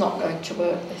deliver is not going to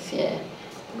work this year.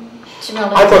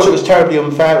 I thought it was terribly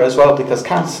unfair as well, because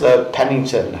Councillor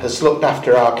Pennington has looked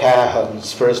after our care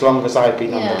homes for as long as I've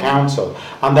been on the council,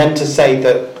 and then to say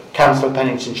that Councillor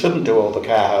Pennington shouldn't do all the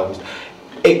care homes,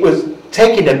 it was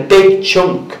taking a big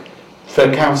chunk for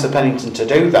Councillor Pennington to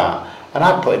do that, and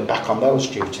I'd put him back on those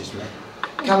duties, mate.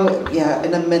 Can we,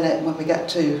 in a minute when we get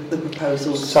to the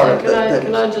proposals. Sorry.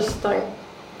 Can I just thank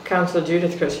Councillor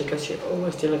Judith Christie, because she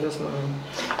always delivers mine.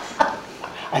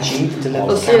 And she even delivered.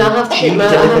 Well, see, I have to keep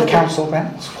council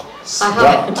rents. I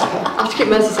have to keep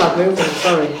Merseyside moving.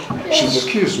 Sorry.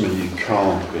 Excuse me, you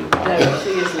can't be. No, she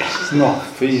isn't. It's not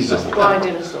feasible. She's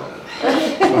blinding us all.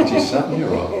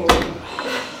 27-year-old.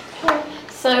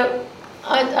 So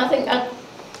I think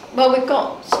well, we've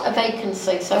got a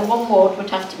vacancy, so one ward would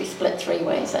have to be split 3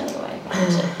 ways anyway,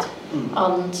 wouldn't it?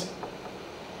 And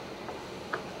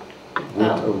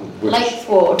Lakes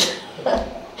Ward.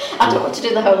 I don't want to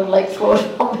do the whole Lakes Ward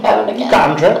on my own again.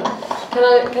 Dandra. Can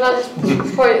I just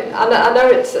point? I know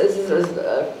it's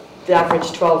the average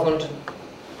 1,200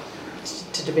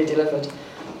 to be delivered,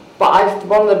 but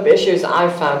one of the issues that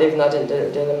I've found, even though I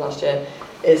didn't do them last year,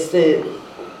 is they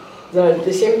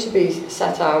seem to be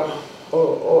set out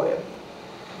or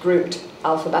grouped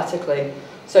alphabetically,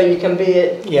 so you can be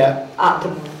at the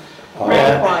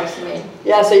Rank-wise, I mean.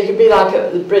 Yeah, so you could be like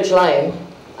at the Bridge Lane,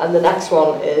 and the next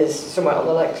one is somewhere on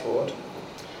the Lakes Ward.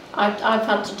 I've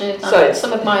had to do that. So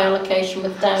some of my allocation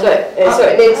was down. So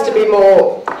it needs to be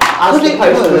more as the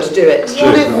post would do it.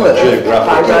 Would it work?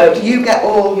 By road. You get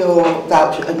all your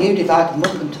vouchers and you divide them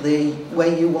up into the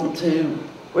way you want to.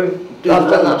 I've done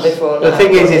that before. The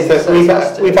thing is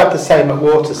that we've had the same at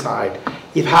Waterside.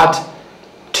 You've had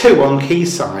 2 on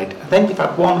Quayside, and then you've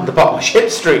had 1 at the bottom of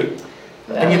Ship Street.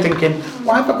 And you're thinking,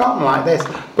 why have I got them like this?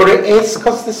 But it is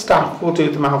because the staff will do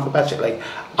them alphabetically.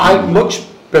 I much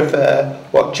prefer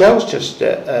what Joe's just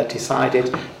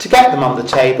decided, to get them on the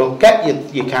table, get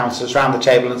your councillors round the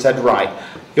table and said, right,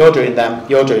 you're doing them, and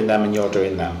you're doing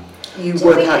them. You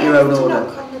work out your own order.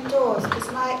 Knock on the doors, because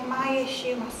my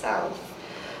issue myself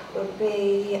would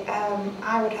be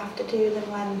I would have to do them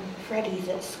when Freddie's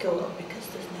at school, because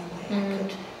there's no way I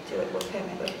could do it with him.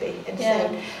 It would be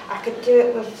insane. Yeah. I could do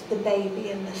it with the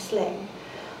baby and the sling,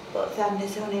 but then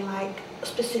there's only like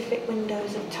specific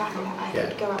windows of time that I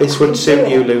could go out. This would suit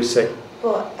you, Lucy.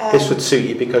 But this would suit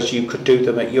you because you could do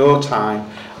them at your time,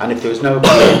 and if there was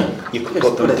nobody in, you could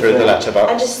put them through the letterbox.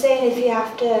 I'm just saying, if you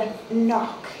have to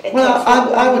knock. Well,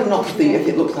 I would knock if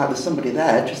it looks like there's somebody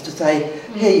there, just to say,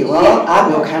 here you are,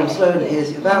 I'm your counsellor and here's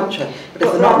your voucher. But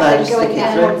if they're not there, just stick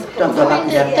it through, don't go back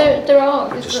again. There are.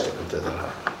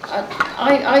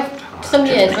 Some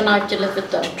years when I've delivered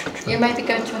them, you maybe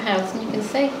go to a house and you can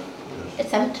see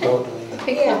it's empty.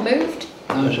 People have moved.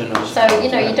 So, you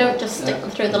know, you don't just stick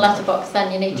them through the letterbox,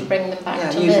 then you need to bring them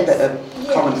back to use Liz. a bit of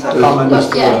common sense.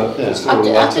 Is there a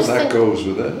letter that goes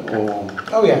with it? Or?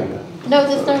 Oh yeah. No,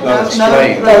 there's no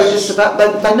just about,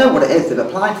 they know what it is, they've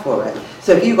applied for it.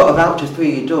 So if you've got a voucher through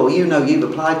your door, you know you've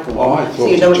applied for one, so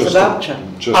you know it's a voucher.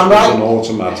 Just as an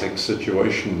automatic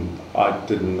situation, I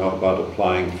didn't know about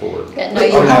applying for it. Yeah, no,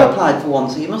 you have applied for one,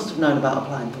 so you must have known about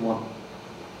applying for one.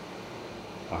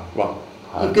 Well,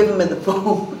 you've given me the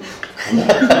form.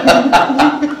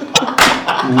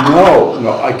 No,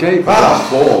 I gave her that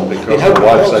form because my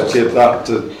wife said give that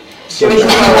to... Do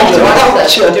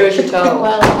as you're told.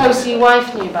 Well, oh, so your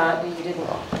wife knew about it, but you didn't.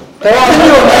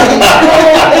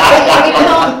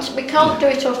 we can't do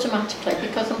it automatically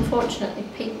because unfortunately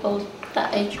people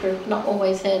that age group not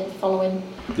always here the following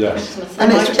Christmas.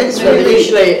 And it's really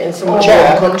usually in some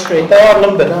country. They are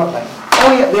numbered, aren't they?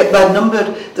 Oh yeah, they're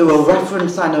numbered, they're all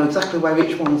referenced, I know exactly where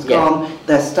each one's gone,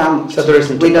 they're stamped, so there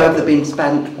isn't we know if they've been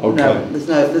spent, no,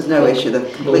 there's no issue, they're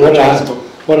completely traceable.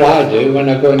 What I do when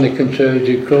I go in the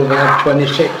Conservative Club, I have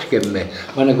 26 given me.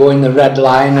 When I go in the Red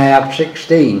Line, I have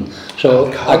 16.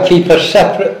 So I keep a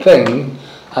separate thing,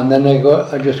 and then I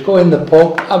just go in the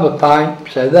pub, have a pint,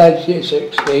 say there's your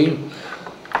 16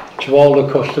 to all the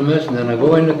customers, and then I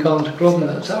go in the Cons Club, and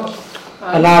that's all.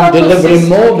 And I'm delivering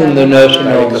more than the nursing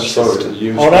homes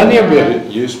or any of you.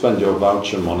 You spend your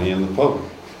voucher money in the pub?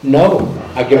 No,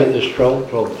 I give it the Stroke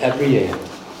Club every year.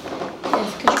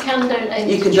 Yes, because you can donate.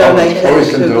 You can donate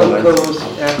it to good cause.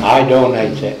 I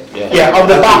donate it. Yeah. Yeah, on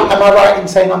the back. Am I right in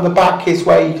saying on the back is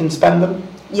where you can spend them?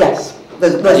 Yes,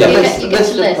 there's a list of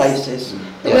places.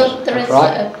 There is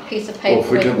a piece of paper. Well,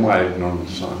 forgive my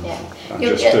ignorance. I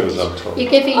just do as I'm told. You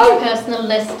give each person a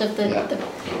list of the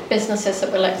businesses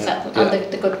that will accept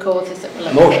and the good causes that will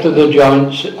accept. Most of the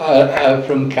joints are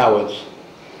from Cowards.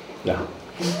 Yeah.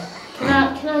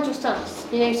 Can I just ask?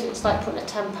 You know, so it's like putting a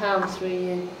 £10 through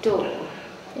your door.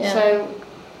 Yeah. So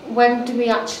when do we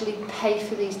actually pay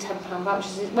for these £10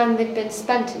 vouchers? Is it when they've been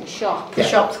spent in a shop? The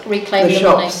shops reclaim the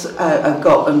money. shops have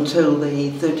got until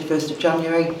the 31st of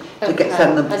January to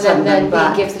send them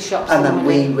back, we give the shops and then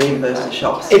we reimburse the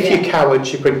shops. If you're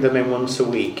Cowards, you bring them in once a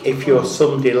week. If you're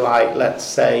somebody like, let's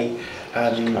say,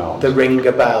 the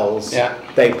Ringer Bells,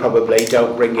 they probably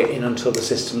don't bring it in until the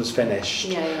system's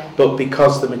finished. But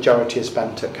because the majority are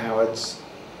spent at Cowards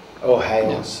or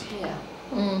Hales.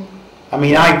 I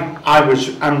mean,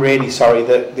 I'm really sorry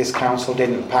that this council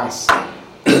didn't pass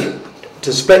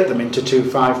to split them into £2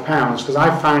 £5, because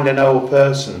I find an old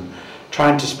person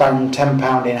trying to spend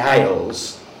 £10 in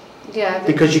Hales.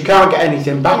 Because you can't get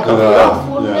anything back on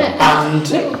it.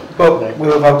 But we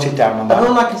were voted down on that. And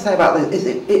all I can say about this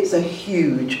is it's a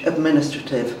huge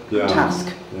administrative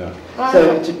task.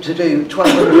 So to do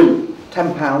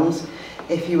 £1,210,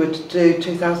 if you were to do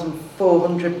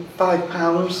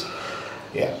 £2,405,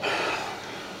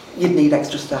 you'd need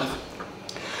extra staff.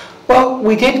 Well,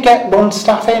 we did get one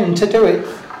staff in to do it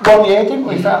 1 year, didn't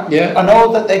we? And all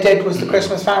that they did was the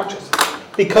Christmas vouchers.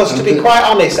 Because to be quite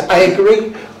honest, I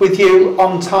agree with you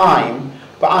on time,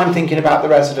 but I'm thinking about the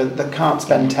resident that can't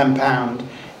spend £10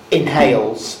 in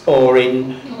Hales or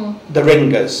in the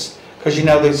Ringers, because you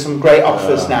know there's some great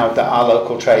offers now that our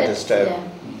local traders do.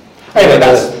 Anyway,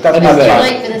 that's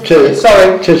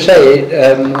to say it,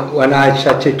 when I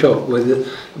set it up was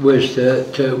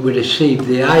that we received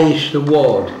the highest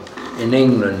award in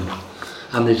England,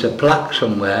 and there's a plaque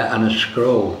somewhere and a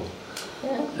scroll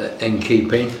in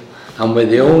keeping. And we're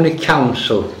the only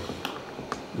council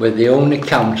that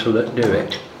do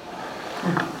it.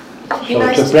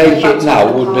 So to break it now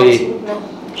would be...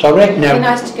 Sorry? No. It'd be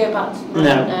nice to go back to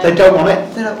No, they don't want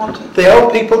it. They don't want it. The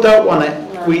old people don't want it.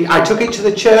 No. I took it to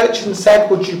the church and said,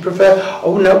 would you prefer,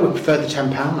 oh no, we prefer the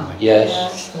 £10 money.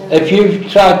 Yes. If you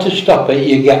try to stop it,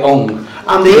 you get hung.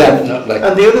 And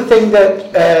the other thing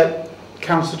that,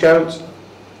 Councillor Jones,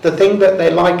 the thing that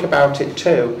they like about it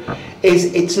too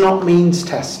is it's not means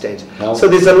tested. No. So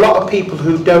there's a lot of people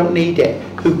who don't need it,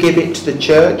 who give it to the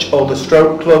church or the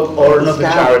stroke club or another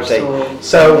charity.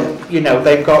 So, you know,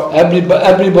 they've got...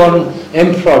 Everyone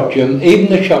in Frodsham,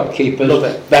 even the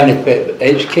shopkeepers, benefit.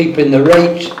 It's keeping the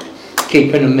rates,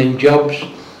 keeping them in jobs,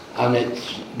 and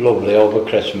it's lovely over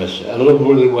Christmas. I love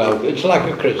really well. It's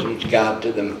like a Christmas card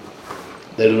to them.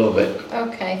 They love it.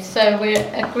 Okay, so we're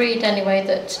agreed anyway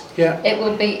that it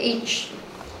will be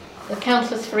the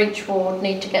councillors for each ward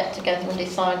need to get together and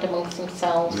decide amongst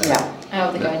themselves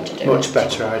how they're going to do it. Much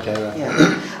better idea.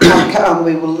 Yeah. And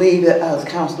we will leave it as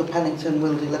Councillor Pennington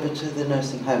will deliver to the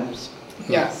nursing homes.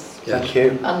 Yes. Thank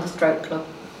you. And the stroke club.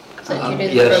 So you do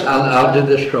the yes, stroke and club I'll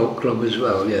do the stroke club as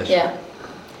well, yes. Yeah.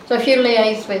 So if you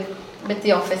liaise with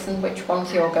the office and which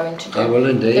ones you're going to do. I will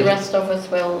indeed. The rest of us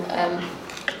will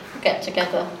get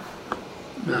together.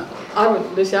 No.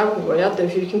 Lucy, I wouldn't worry.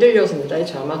 If you can do yours in the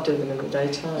daytime, I'd do them in the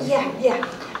daytime. Yeah.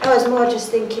 I was more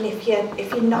just thinking if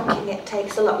you're knocking, it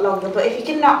takes a lot longer. But if you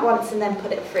can knock once and then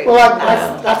put it through. Well,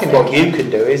 I think what you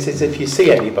can do is if you see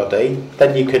anybody,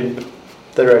 then you can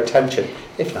their attention.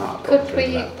 If not, could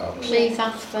we please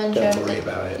ask Fern Jones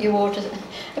that you order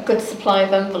a good supply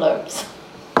of envelopes?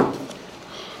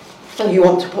 So you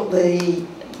want to put the...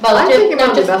 Well,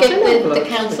 just give the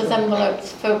council's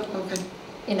envelopes for,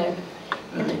 you know.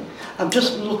 I'm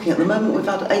just looking at the moment. We've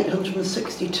had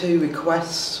 862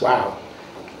 requests. Wow.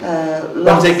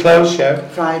 When's it close, Show?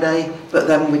 Friday, but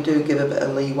then we do give a bit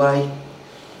of leeway.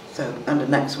 So, end of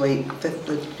next week,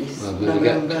 5th of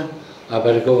November. I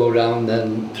better go around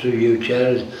then through you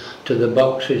chairs to the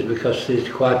boxes because there's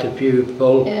quite a few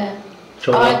full. Yeah.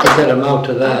 So I can get them out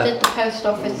of there. I did the post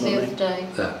office the other day.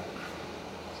 Yeah.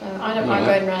 So I don't mind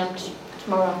going round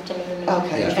tomorrow afternoon.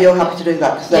 Okay, if you're happy to do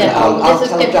that, because then I'll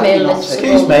tell Jackie not to.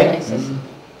 Excuse me.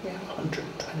 We have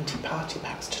 120 party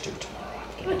packs to do tomorrow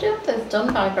afternoon. I do have those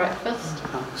done by breakfast.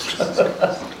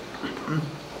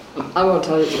 I won't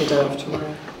tell you it's the day off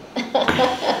tomorrow.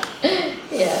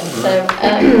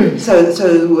 So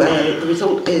the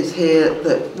result is here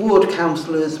that ward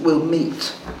councillors will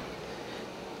meet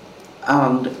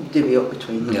and divvy up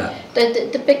between them. Yeah.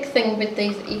 The big thing with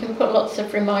these, you can put lots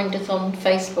of reminders on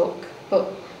Facebook,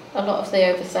 but a lot of the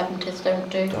over 70s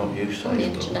don't use on the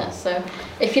internet. So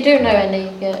if you do know any,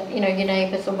 your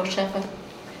neighbours or whatever,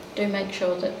 do make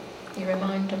sure that you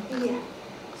remind them. Yeah.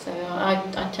 So I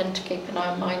tend to keep an eye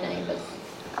on my neighbours.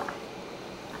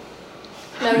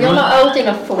 No, you're not old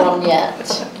enough for one yet.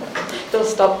 They'll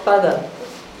stop by then.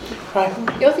 Right.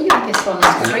 You're the youngest one in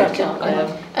the street, aren't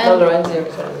you? Well, Lorenzo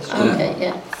is on the street. Okay,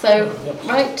 yeah. So,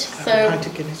 right, so... Pint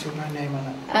of Guinness with my name on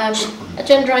it.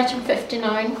 Agenda item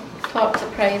 59, Clerk's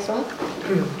appraisal.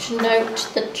 To note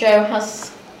that Jo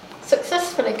has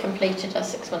successfully completed her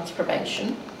 6 months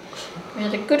probation. We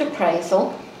had a good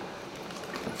appraisal.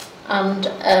 And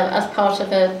as part of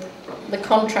the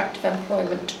contract of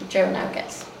employment, Jo now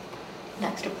gets an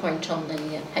extra point on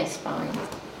the pay spine.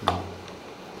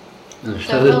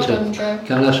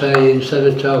 Can I say, instead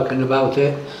of talking about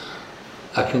it,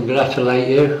 I congratulate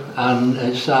you, and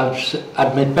I've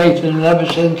had my patent ever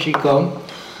since you come,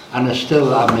 and I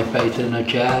still have my patent in a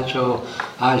chair, so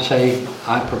I say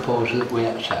I propose that we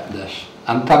accept this.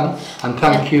 And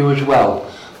thank you as well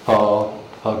for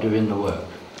doing the work.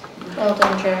 Well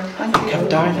done, Jo. Thank you. I've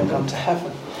died and gone to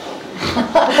heaven.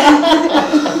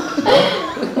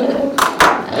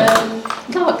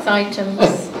 Clerk's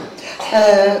items.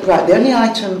 Right, the only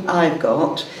item I've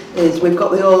got is we've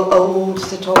got the old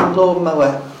sit-on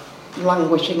lawnmower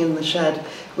languishing in the shed,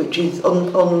 which is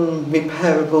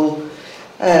unrepairable.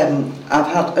 I've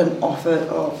had an offer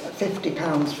of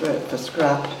 £50 for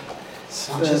scrap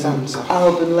from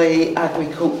Albanley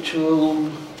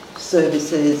Agricultural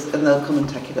Services, and they'll come and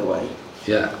take it away.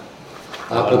 Yeah,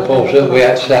 I propose that we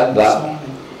accept that.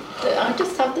 I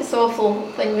just have this awful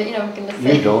thing that, I'm going to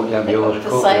say. You don't have yours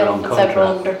for sale for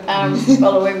several £100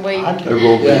 following week. It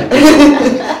will be. I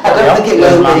don't think it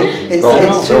will be.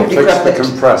 It's too decrepit. The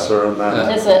compressor and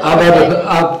that. Is it?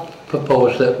 I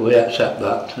propose that we accept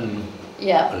that and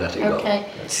let it go. Okay.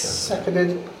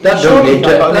 That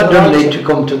don't need to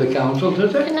come to the council,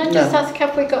 does it? Can I just ask,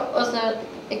 have we got other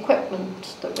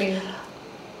equipment that we...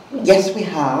 Yes, we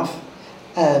have.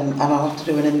 And I'll have to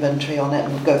do an inventory on it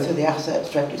and go through the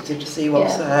assets register to see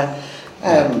what's there.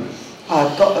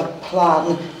 I've got a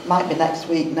plan, might be next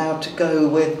week now, to go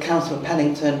with Councillor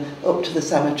Pennington up to the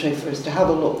cemetery for us to have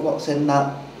a look what's in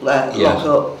that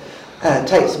lock-up.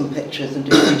 take some pictures and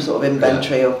do some sort of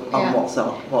inventory on what's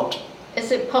on what. Is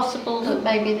it possible that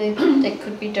maybe they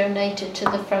could be donated to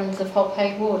the Friends of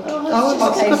Hoppay Wood? Oh,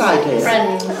 that's a good idea.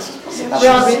 Friends.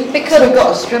 Because we've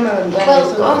got a strimmer and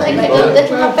well, aren't they good? They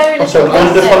have very That's a little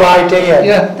wonderful idea.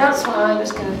 Yeah. That's what I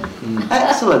was going to...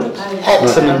 Excellent.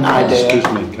 Excellent idea. Excuse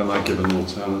me, can I give an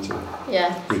alternative?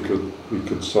 Yeah. We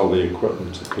could sell the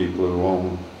equipment to people who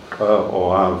own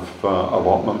or have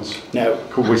allotments. No.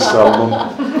 Could we sell them?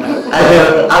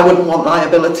 I wouldn't want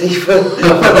liability for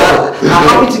that. I'm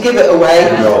happy to give it away.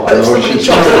 No, but if no, somebody she's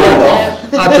chops it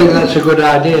off. I think that's a good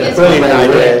idea. It's Brilliant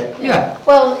idea. Yeah.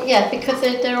 Well, yeah, because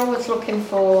they're always looking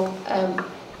for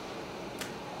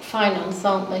finance,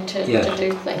 aren't they, to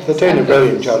do things. They're doing a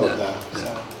brilliant job up there.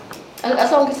 So.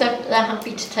 As long as they're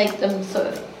happy to take them sort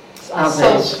of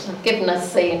given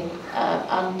us scene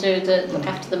and look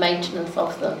after the maintenance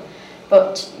of them.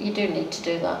 But you do need to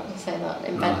do that and say that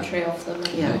inventory of them.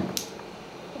 And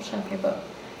what have you. But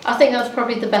I think that's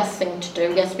probably the best thing to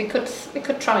do. Yes, we could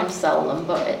try and sell them,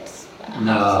 but it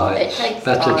takes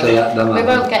better time. to let them. We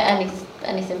won't get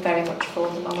anything very much for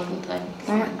them, I wouldn't think.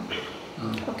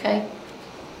 Okay.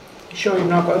 You sure you've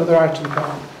not got another item,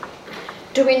 Carl?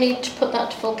 Do we need to put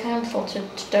that to full council to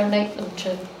donate them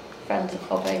to Friends of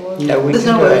Hoppay Wood? No, we There's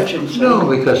can no do it. urgency. No,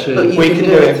 because we can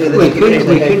do it. We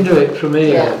can do it from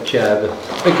here, Chair,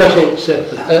 because it's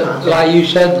like you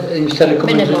said, instead of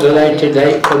coming to the later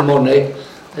date for money,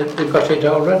 they've got it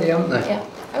already, haven't they? Yeah.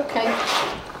 Okay.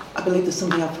 I believe there's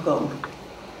something I've forgotten.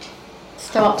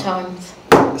 Start times.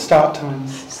 Start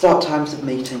times. Start times of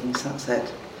meetings, that's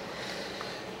it.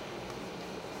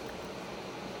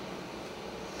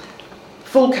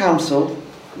 Full council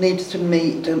needs to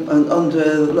meet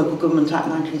under Local Government Act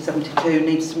 1972,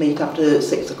 needs to meet after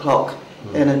 6 o'clock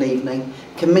in an evening.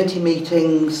 Committee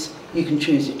meetings, you can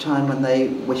choose your time when they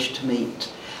wish to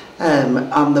meet.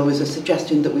 And there was a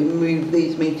suggestion that we move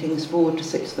these meetings forward to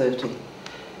 6:30.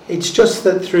 It's just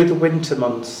that through the winter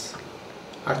months,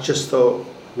 I just thought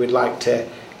we'd like to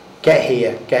get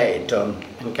here, get it done,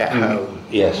 and get home.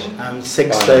 Yes. And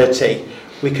 6:30,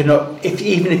 we cannot.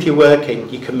 Even if you're working,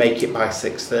 you can make it by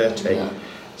 6:30. Yeah.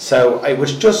 So it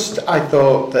was just. I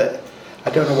thought that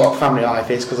I don't know what family life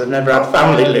is because I've never had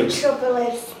family loose. The trouble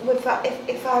is with that,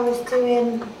 if I was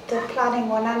doing the planning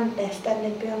one and this, then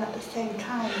they'd be on at the same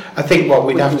time. I think what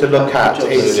we'd have to look at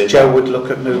is Joe would look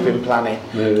at moving planning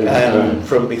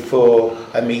from before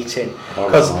a meeting.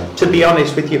 Because to be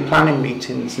honest with your planning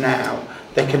meetings now,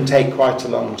 they can take quite a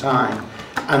long time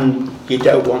and you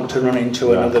don't want to run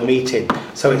into another meeting.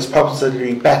 So it's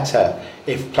probably better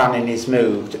if planning is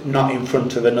moved, not in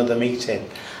front of another meeting.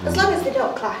 As long as they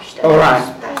don't clash. All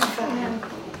right. That's fine.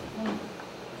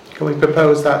 Can we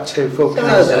propose that to full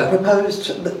council? Proposed,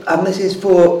 and this is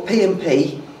for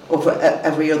P&P or for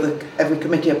every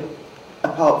committee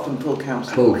apart from full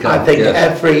council. Full council. I think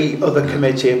every other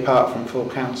committee apart from full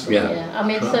council. Yeah. I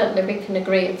mean, certainly we can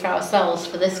agree it for ourselves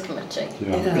for this committee.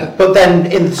 Yeah. But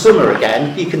then in the summer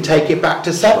again, you can take it back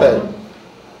to 7.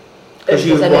 Because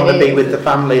you want to be with the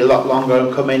family a lot longer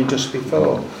and come in just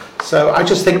before. So I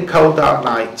just think cold dark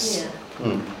nights.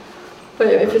 Yeah. But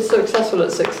if it's successful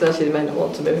at 6:30, they may not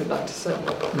want to move it back to 7.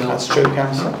 No, that's true,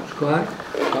 council. That's quite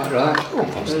right. As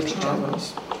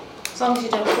long as you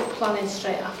don't put planning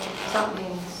straight after, because that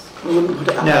means... We wouldn't put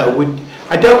it after. No,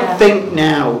 I don't think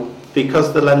now,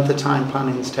 because the length of time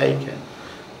planning's taken,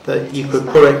 that you could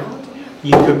put it,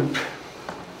 you could...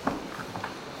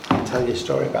 I'll tell you a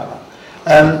story about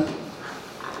that.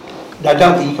 I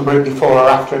don't think you can put it before or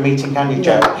after a meeting, can you,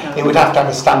 Joe? No. It would have to have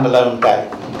a standalone day.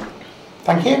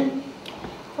 Thank you.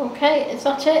 Okay, is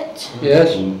that it?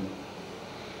 Yes.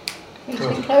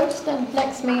 Meeting closed then.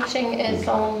 Next meeting is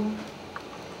on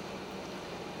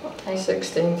what day?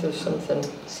 16th of something.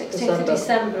 16th of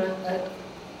December.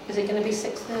 Is it going to be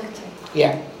 6:30?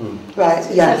 Yeah. Right,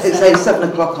 yeah, it says 7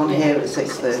 o'clock on here at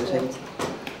 6:30.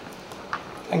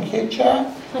 Thank you, Chair.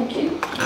 Thank you.